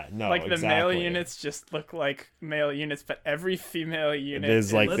 Yeah, no, Like the male exactly. units just look like male units, but every female unit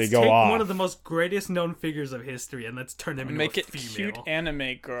is like Let's they go take off. one of the most greatest known figures of history and let's turn him into make a it female. cute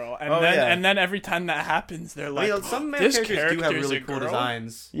anime girl, and Oh, then yeah. and then every time that happens, they're like, some male this characters do have character's really a cool girl?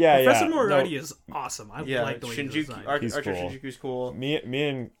 designs. Yeah, Professor yeah. Moriarty is awesome. I Yeah, like the way he's Shinjuku, designed. He's Archer cool. Shinjuku's cool. Me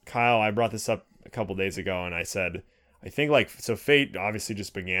and Kyle, I brought this up a couple days ago, and I said, I think like so Fate obviously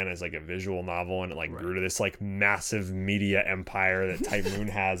just began as like a visual novel, and it like grew to this like massive media empire that Type Moon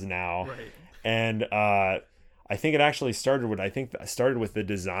has now. Right. And I think it actually started with the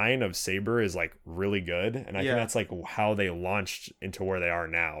design of Saber is like really good, and I Yeah. think that's like how they launched into where they are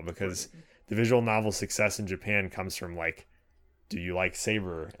now, because the visual novel success in Japan comes from like, do you like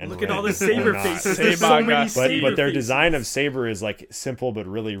Saber? And Look at all the Rin Saber or not? faces. There's so Saber many got- Saber But their faces. design of Saber is like simple but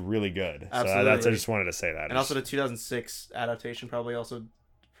really really good. So that's I Absolutely. just wanted to say that. And also the 2006 adaptation probably also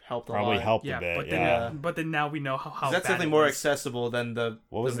helped a probably lot. helped Yeah, a bit. but then, Yeah. but then now we know how That's bad definitely it more was. accessible than the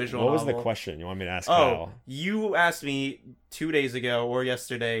visual what was the novel. question you want me to ask? Oh, Kyle? you asked me 2 days ago or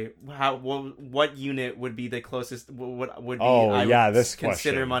yesterday what unit would be the closest what would be Oh, I yeah, would this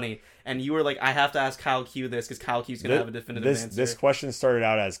consider question. money, and you were like, I have to ask Kyle Q this because Kyle Q's gonna have a definitive answer. This question started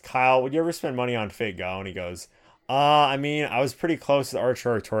out as, Kyle, would you ever spend money on Fate Go? And he goes, I mean, I was pretty close to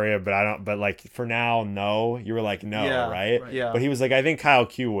Archer Artoria, but I don't. But like for now, no. You were like, no, Yeah, right? right. Yeah. But he was like, I think Kyle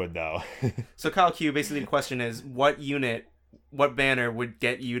Q would though. So Kyle Q, basically the question is, what banner would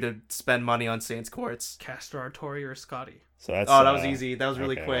get you to spend money on Saints Courts? Castor Artori or Scotty. So that's Oh, that was easy. That was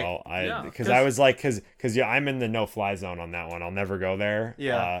really okay, quick. Well, Yeah, because 'cause- I was like, because yeah, I'm in the no fly zone on that one. I'll never go there.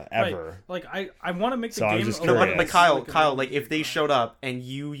 Yeah. Ever. Like I want to make the So I was game. just a No, little but, curious. but bit Kyle, like like if they showed up and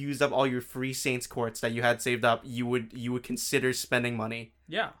you used up all your free Saints Courts that you had saved up, you would consider spending money.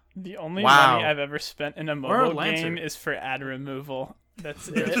 yeah. The only Wow. money I've ever spent in a Or a mobile Lancer. game is for ad removal. That's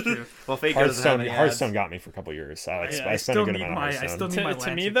That's it. true. Well, Faker doesn't have any ads. Hearthstone got me for a couple years. So I I spent still a good need amount on my- I Hearthstone. still need my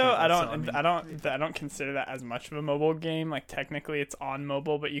To me Lancet though, ticket, I don't consider that as much of a mobile game. Like technically, it's on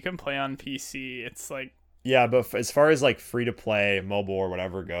mobile, but you can play on PC. It's like Yeah, but as far as like free to play mobile or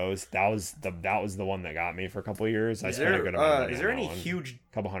whatever goes, that was the one that got me for a couple of years. I Is spent a good amount of money there on any that one. huge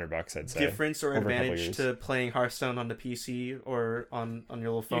Couple $100, I'd say. difference or over a couple advantage years. to playing Hearthstone on the PC or on your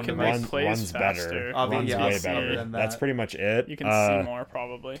little phone You can device? make plays One's faster. better. Obvi- One's yeah, way other better. than That's that. pretty much it. you can see more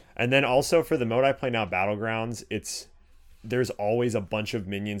probably. And then also for the mode I play now, Battlegrounds, there's always a bunch of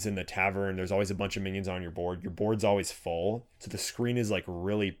minions in the tavern. There's always a bunch of minions on your board. Your board's always full, so the screen is like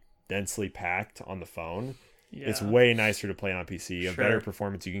really densely packed on the phone. Yeah. It's way nicer to play on PC. You have Sure. better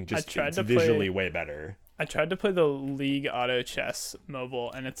performance. You can just tried it's to visually play- way better. I tried to play the League Auto Chess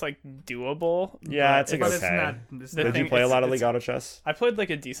mobile, and it's like doable. Yeah, but it's like But okay. it's not. It's The not Did you thing- play a it's- lot of it's- League Auto Chess? I played like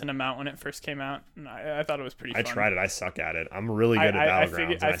a decent amount when it first came out, and I thought it was pretty I fun. tried it. I suck at it. I'm really good at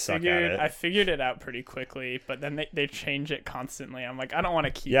Battlegrounds, and I suck at it. I figured it out pretty quickly, but then they change it constantly. I'm like, I don't want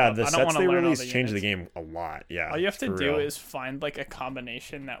to keep Yeah, up. the I don't sets want to they learn all release the change the units. game a lot. Yeah, All you have to for do real. is find like a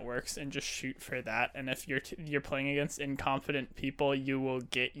combination that works and just shoot for that. And if you're playing against incompetent people, you will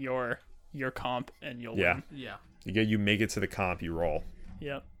get your comp and you'll Yeah. win. Yeah. you make it to the comp, you roll.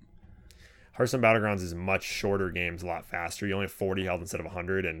 Yep. Hearthstone Battlegrounds is much shorter games, a lot faster. You only have 40 health instead of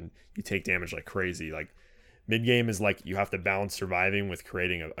 100, and you take damage like crazy. Like mid game is like you have to balance surviving with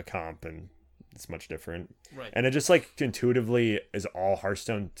creating a comp, and it's much different. Right. And it just like intuitively is all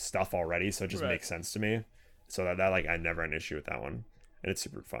Hearthstone stuff already, so it just Right. makes sense to me. So that like I never had an issue with that one, and it's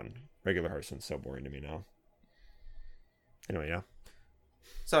super fun. Regular Hearthstone's so boring to me now. Anyway, yeah.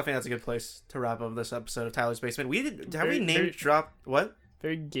 So I think that's a good place to wrap up this episode of Tyler's Basement. Have we Very- name very- dropped what?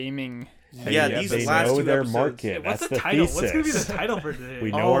 Very gaming. Yeah, these they last know two their episodes. market. What's That's the the title? thesis. What's gonna be the title for today?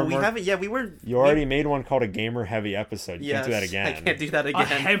 We know Oh, our we mark- haven't. Yeah, we were. You already made one called a gamer heavy episode. You Yes, can't do that again. I can't do that a again.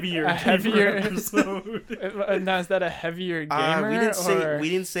 heavier, A heavier- episode. Now is that a heavier gamer? We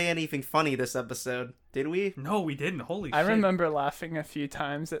didn't say anything funny this episode, did we? No, we didn't. Holy I shit. remember laughing a few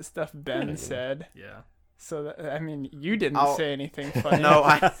times at stuff Ben said. Yeah. So that, I mean, you didn't I'll- say anything funny. No,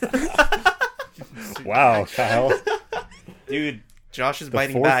 Wow, Kyle. dude, Josh is The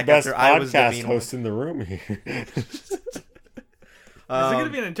biting fourth back best after I was the podcast mean host in the room here. Is it one. gonna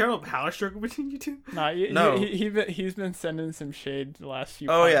be an internal power struggle between you two? Nah, No. he's been sending some shade the last few.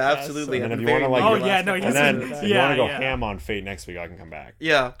 Oh, yeah, podcasts, absolutely. And then if you Very want to like, Oh, much yeah, last no, episode. and then He's- if you yeah, want to go yeah. ham on Fate next week, I can come back.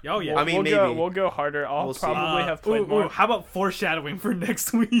 Yeah. Oh yeah. I mean, we'll maybe. go harder. I'll We'll see. probably have played more. How about foreshadowing for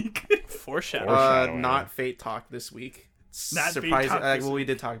next week? Foreshadow. Foreshadowing. Not Fate talk this week. Not Fate Surprising. Talk this Well, we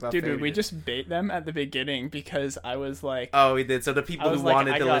did talk about Dude, Fate. we just bait them at the beginning because I was like, Oh, we did. So the I people was who like,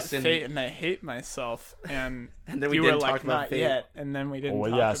 wanted I to got listen, Fate and I hate myself, and and then we you didn't were talk like, about not Fate. yet, and then we didn't.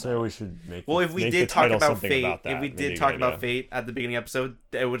 Well, talk yeah, about so we should make. Well, if we make did the talk title about something Fate, about that, if we that'd be did a talk good about idea. Fate at the beginning of the episode,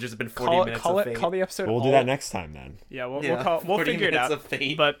 it would just have been 40 call minutes call of it Fate. call the episode. We'll do all- that next time then. Yeah, we'll Yeah, we'll 40 figure it minutes out. of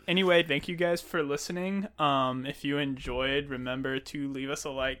Fate. But anyway, thank you guys for listening. If you enjoyed, remember to leave us a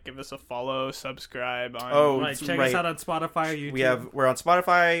like, give us a follow, subscribe on. Oh, Right, check right. us out on Spotify or YouTube. We're on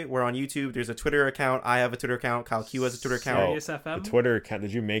Spotify, we're on YouTube, there's a Twitter account, I have a Twitter account, Kyle Q has a Twitter account. Sirius The FM. Twitter account.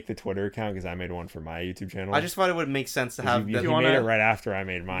 Did you make the Twitter account? Because I made one for my YouTube channel. I just thought it would make sense to have you, them. you wanna- made it right after I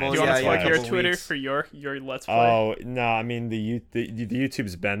made mine. Well, do you yeah, want to yeah, plug a your couple Twitter weeks. for your Let's Play? Oh no! I mean the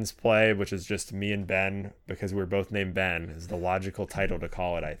YouTube's Ben's Play, which is just me and Ben because we're both named Ben, is the logical title to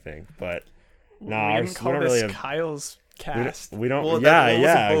call it, I think. But we nah, didn't call we don't this really have. Kyle's cast We don't. Well, yeah, that wasn't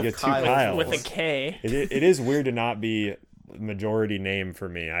yeah. both Get two Kyles. Kyles. with a K. It is weird to not be majority name for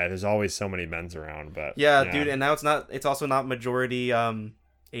me. There's always so many Bens around, but Yeah, dude, and now it's also not majority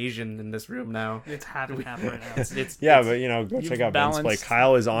Asian in this room now. It's half and half right now. It's yeah, but go You've check out Ben's Play. balanced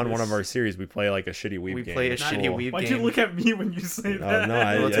Kyle is on one this. of our series. We play like a shitty weeb we game. play a It's shitty cool. weeb Why'd game. you look at me when you say that? No,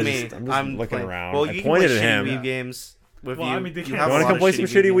 Well, to me, I'm just looking playing- around. Well, I you pointed can at play him. shitty weeb games with Well, you. I mean, they you can't- have You a want to lot come of play some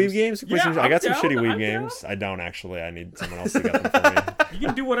shitty weeb games? Yeah, I got some I'm shitty down, weeb I'm games. I don't actually. I need someone else to get them for me. You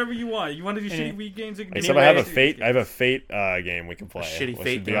can do whatever you want. You want to do Any- shitty week games? You can Except do I have a shitty Fate. games. I have a Fate game we can play. shitty which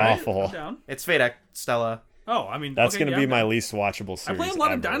Fate would be game. awful. I'm down. It's Fate X Stella. Oh, I mean, That's okay, gonna yeah, be I'm my down. least watchable I series. play a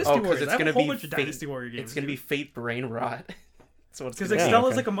lot of ever. Dynasty Oh, 'cause Warriors. it's I have gonna a whole be bunch of Fate- Dynasty Warrior games. It's gonna be Fate Brain Rot. That's what it's because gonna be. Yeah, Excella's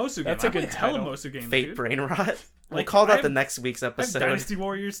okay. like a Mosu game. That's a I play good hella title. Mosu games. Fate dude. Brain Rot. We'll Like, call I that have- the next week's I have episode. Dynasty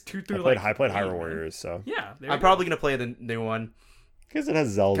Warriors 2 I through played like. I played 8, Hyrule man. Warriors, so Yeah, there I'm we probably gonna play the new one because it has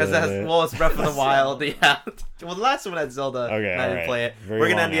Zelda. because that in has it. well, it's Breath of the Wild. Yeah. Well, the last one had Zelda. Okay, and I didn't alright. play it. Very We're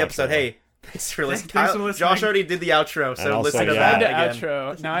gonna long end the episode. outro. Hey, Thanks for listening. Thanks for listening. Josh already did the outro, so also, listen to yeah. that The again.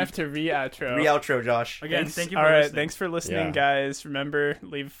 outro. Now I have to re-outro. Re-outro, Josh. Again, Thanks. thank you for All right, listening. thanks for listening, Yeah. guys. Remember,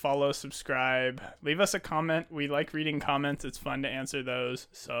 follow, subscribe, leave us a comment. We like reading comments. It's fun to answer those.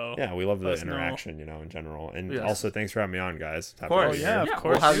 So Yeah, we love the Let us know. interaction, in general. And Yes. also, thanks for having me on, guys. Of course. Oh, yeah, of Yeah,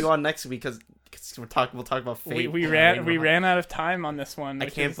 course. We'll have you on next week because we'll talk about Fate. we ran out of time on this one. I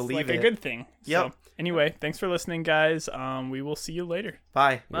which can't is believe like it. a good thing. Yep. So, anyway, thanks for listening, guys. We will see you later.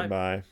 Bye. Bye. Goodbye.